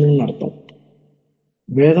சிரவணம்னு அர்த்தம்.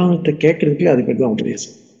 வேதாந்தத்தை கேட்கறதுக்கு அது பேர் தான்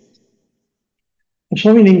உபதேசம்.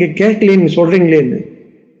 சுவாமி நீங்க கேட்கல நீங்க சொல்றீங்களேன்னு,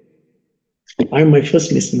 I am my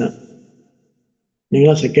first listener,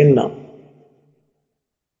 நீங்களா செகண்ட் தான்.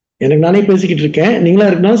 எனக்கு நானே பேசிக்கிட்டு இருக்கேன், நீங்களா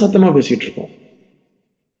இருக்கனாலும் சத்தமா பேசிட்டு இருக்கோம்.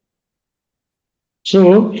 சோ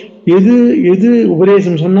எது எது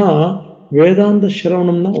உபதேசம் சொன்னா வேதாந்த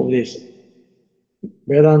சிரவணம் தான் உபதேசம்.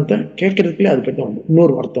 வேதாந்த கேட்கறதுக்குள்ளே அது பற்றி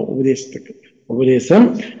இன்னொரு அர்த்தம் உபதேசத்துக்கு. உபதேசம்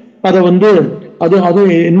அதை அது அது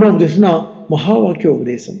என்ன உபதேசம்னா மகா வாக்கிய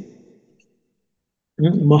உபதேசம்.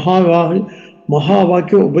 மகா மகா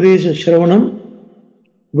வாக்கிய உபதேச சிரவணம்.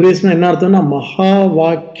 உபதேசம் என்ன அர்த்தம்னா மகா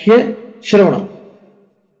வாக்கிய சிரவணம்.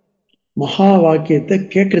 மகா வாக்கியத்தை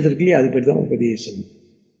கேட்கறதுக்குள்ளே அது பேர் தான் உபதேசம்.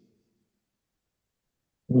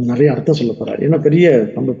 நிறைய அர்த்தம் சொல்ல போறாரு. ஏன்னா பெரிய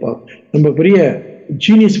நம்ம பெரிய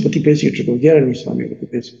ஜீனியஸ் பத்தி பேசிட்டு இருக்கோம். வித்யாரண்ய சுவாமியை பத்தி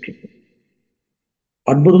பேசிட்டு இருக்கோம்.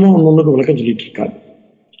 அற்புதமா ஒன்னொன்னுக்கு விளக்கம் சொல்லிட்டு இருக்காரு.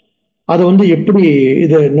 அதை எப்படி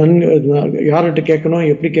இதை யார்கிட்ட கேட்கணும்,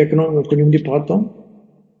 எப்படி கேட்கணும் கொஞ்சம் முந்தி பார்த்தோம்.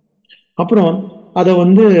 அப்புறம் அதை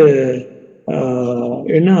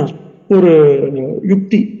என்ன ஒரு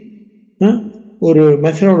யுக்தி, ஒரு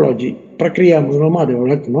மெத்தடாலஜி பிரக்ரியா மூலமா அதை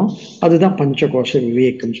விளக்கணும். அதுதான் பஞ்சகோஷ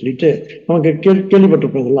விவேகம் சொல்லிட்டு நமக்கு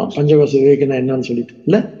கேள்விப்பட்டிருப்போம். இதெல்லாம் பஞ்சகோஷ விவேகம் என்னன்னு சொல்லிட்டு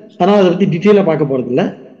இல்ல. ஆனா அதை பத்தி டீட்டெயிலா பார்க்க போறது இல்லை.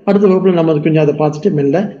 அடுத்த வகுப்புல நம்ம கொஞ்சம் அதை பார்த்துட்டு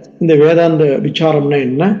மெல்ல இந்த வேதாந்த விசாரம்னா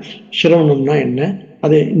என்ன, சிரவணம்னா என்ன,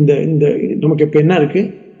 அது இந்த இந்த நமக்கு இப்ப என்ன இருக்கு,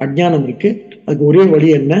 அஜ்ஞானம் இருக்கு, அதுக்கு ஒரே வழி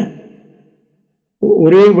என்ன,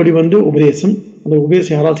 ஒரே வழி உபதேசம். அந்த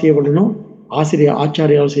உபதேசம் யாரால் செய்யப்படணும்,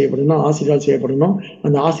 ஆச்சாரியால் செய்யப்படணும், ஆசிரியரால் செய்யப்படணும்.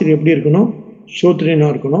 அந்த ஆசிரியர் எப்படி இருக்கணும், சோத்ரியனா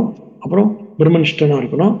இருக்கணும், அப்புறம் பிரம்மனிஷ்டனா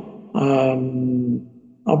இருக்கணும்.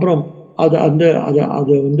 அப்புறம் அது அந்த அது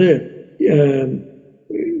அது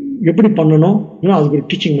எப்படி பண்ணணும், அதுக்கு ஒரு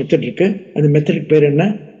டீச்சிங் மெத்தட் இருக்கு. அந்த மெத்தடுக்கு பேர் என்ன,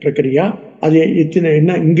 பிரக்ரியா. அது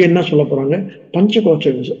என்ன இங்க என்ன சொல்ல போறாங்க,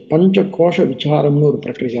 பஞ்சகோஷ விசாரம்னு ஒரு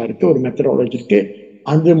பிரக்ரியா இருக்கு, ஒரு மெத்தடாலஜி இருக்கு.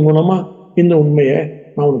 அது மூலமா இந்த உண்மையை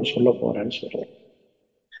நான் உனக்கு சொல்ல போறேன்னு சொல்றேன்.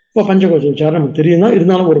 இப்போ பஞ்சகோஷ விசாரம் நமக்கு தெரியும் தான்,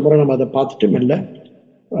 இருந்தாலும் ஒரு முறை நம்ம அதை பார்த்துட்டு மெல்ல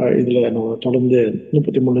இதுல நம்ம தொடர்ந்து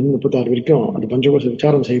 33 36 வரைக்கும் அந்த பஞ்சகோஷ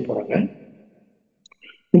விசாரம் செய்ய போறாங்க.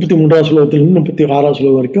 33ஆவது ஸ்லோகத்திலிருந்து 36ஆவது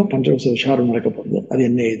ஸ்லோகம் வரைக்கும் பஞ்சகோஷ விசாரம் நடக்க போகுது. அது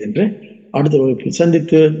என்ன ஏது என்று அடுத்த வகுப்பில்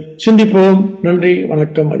சந்தித்து சிந்திப்போம். நன்றி,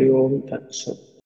 வணக்கம், அறிவோம். தேங்க்ஸ்.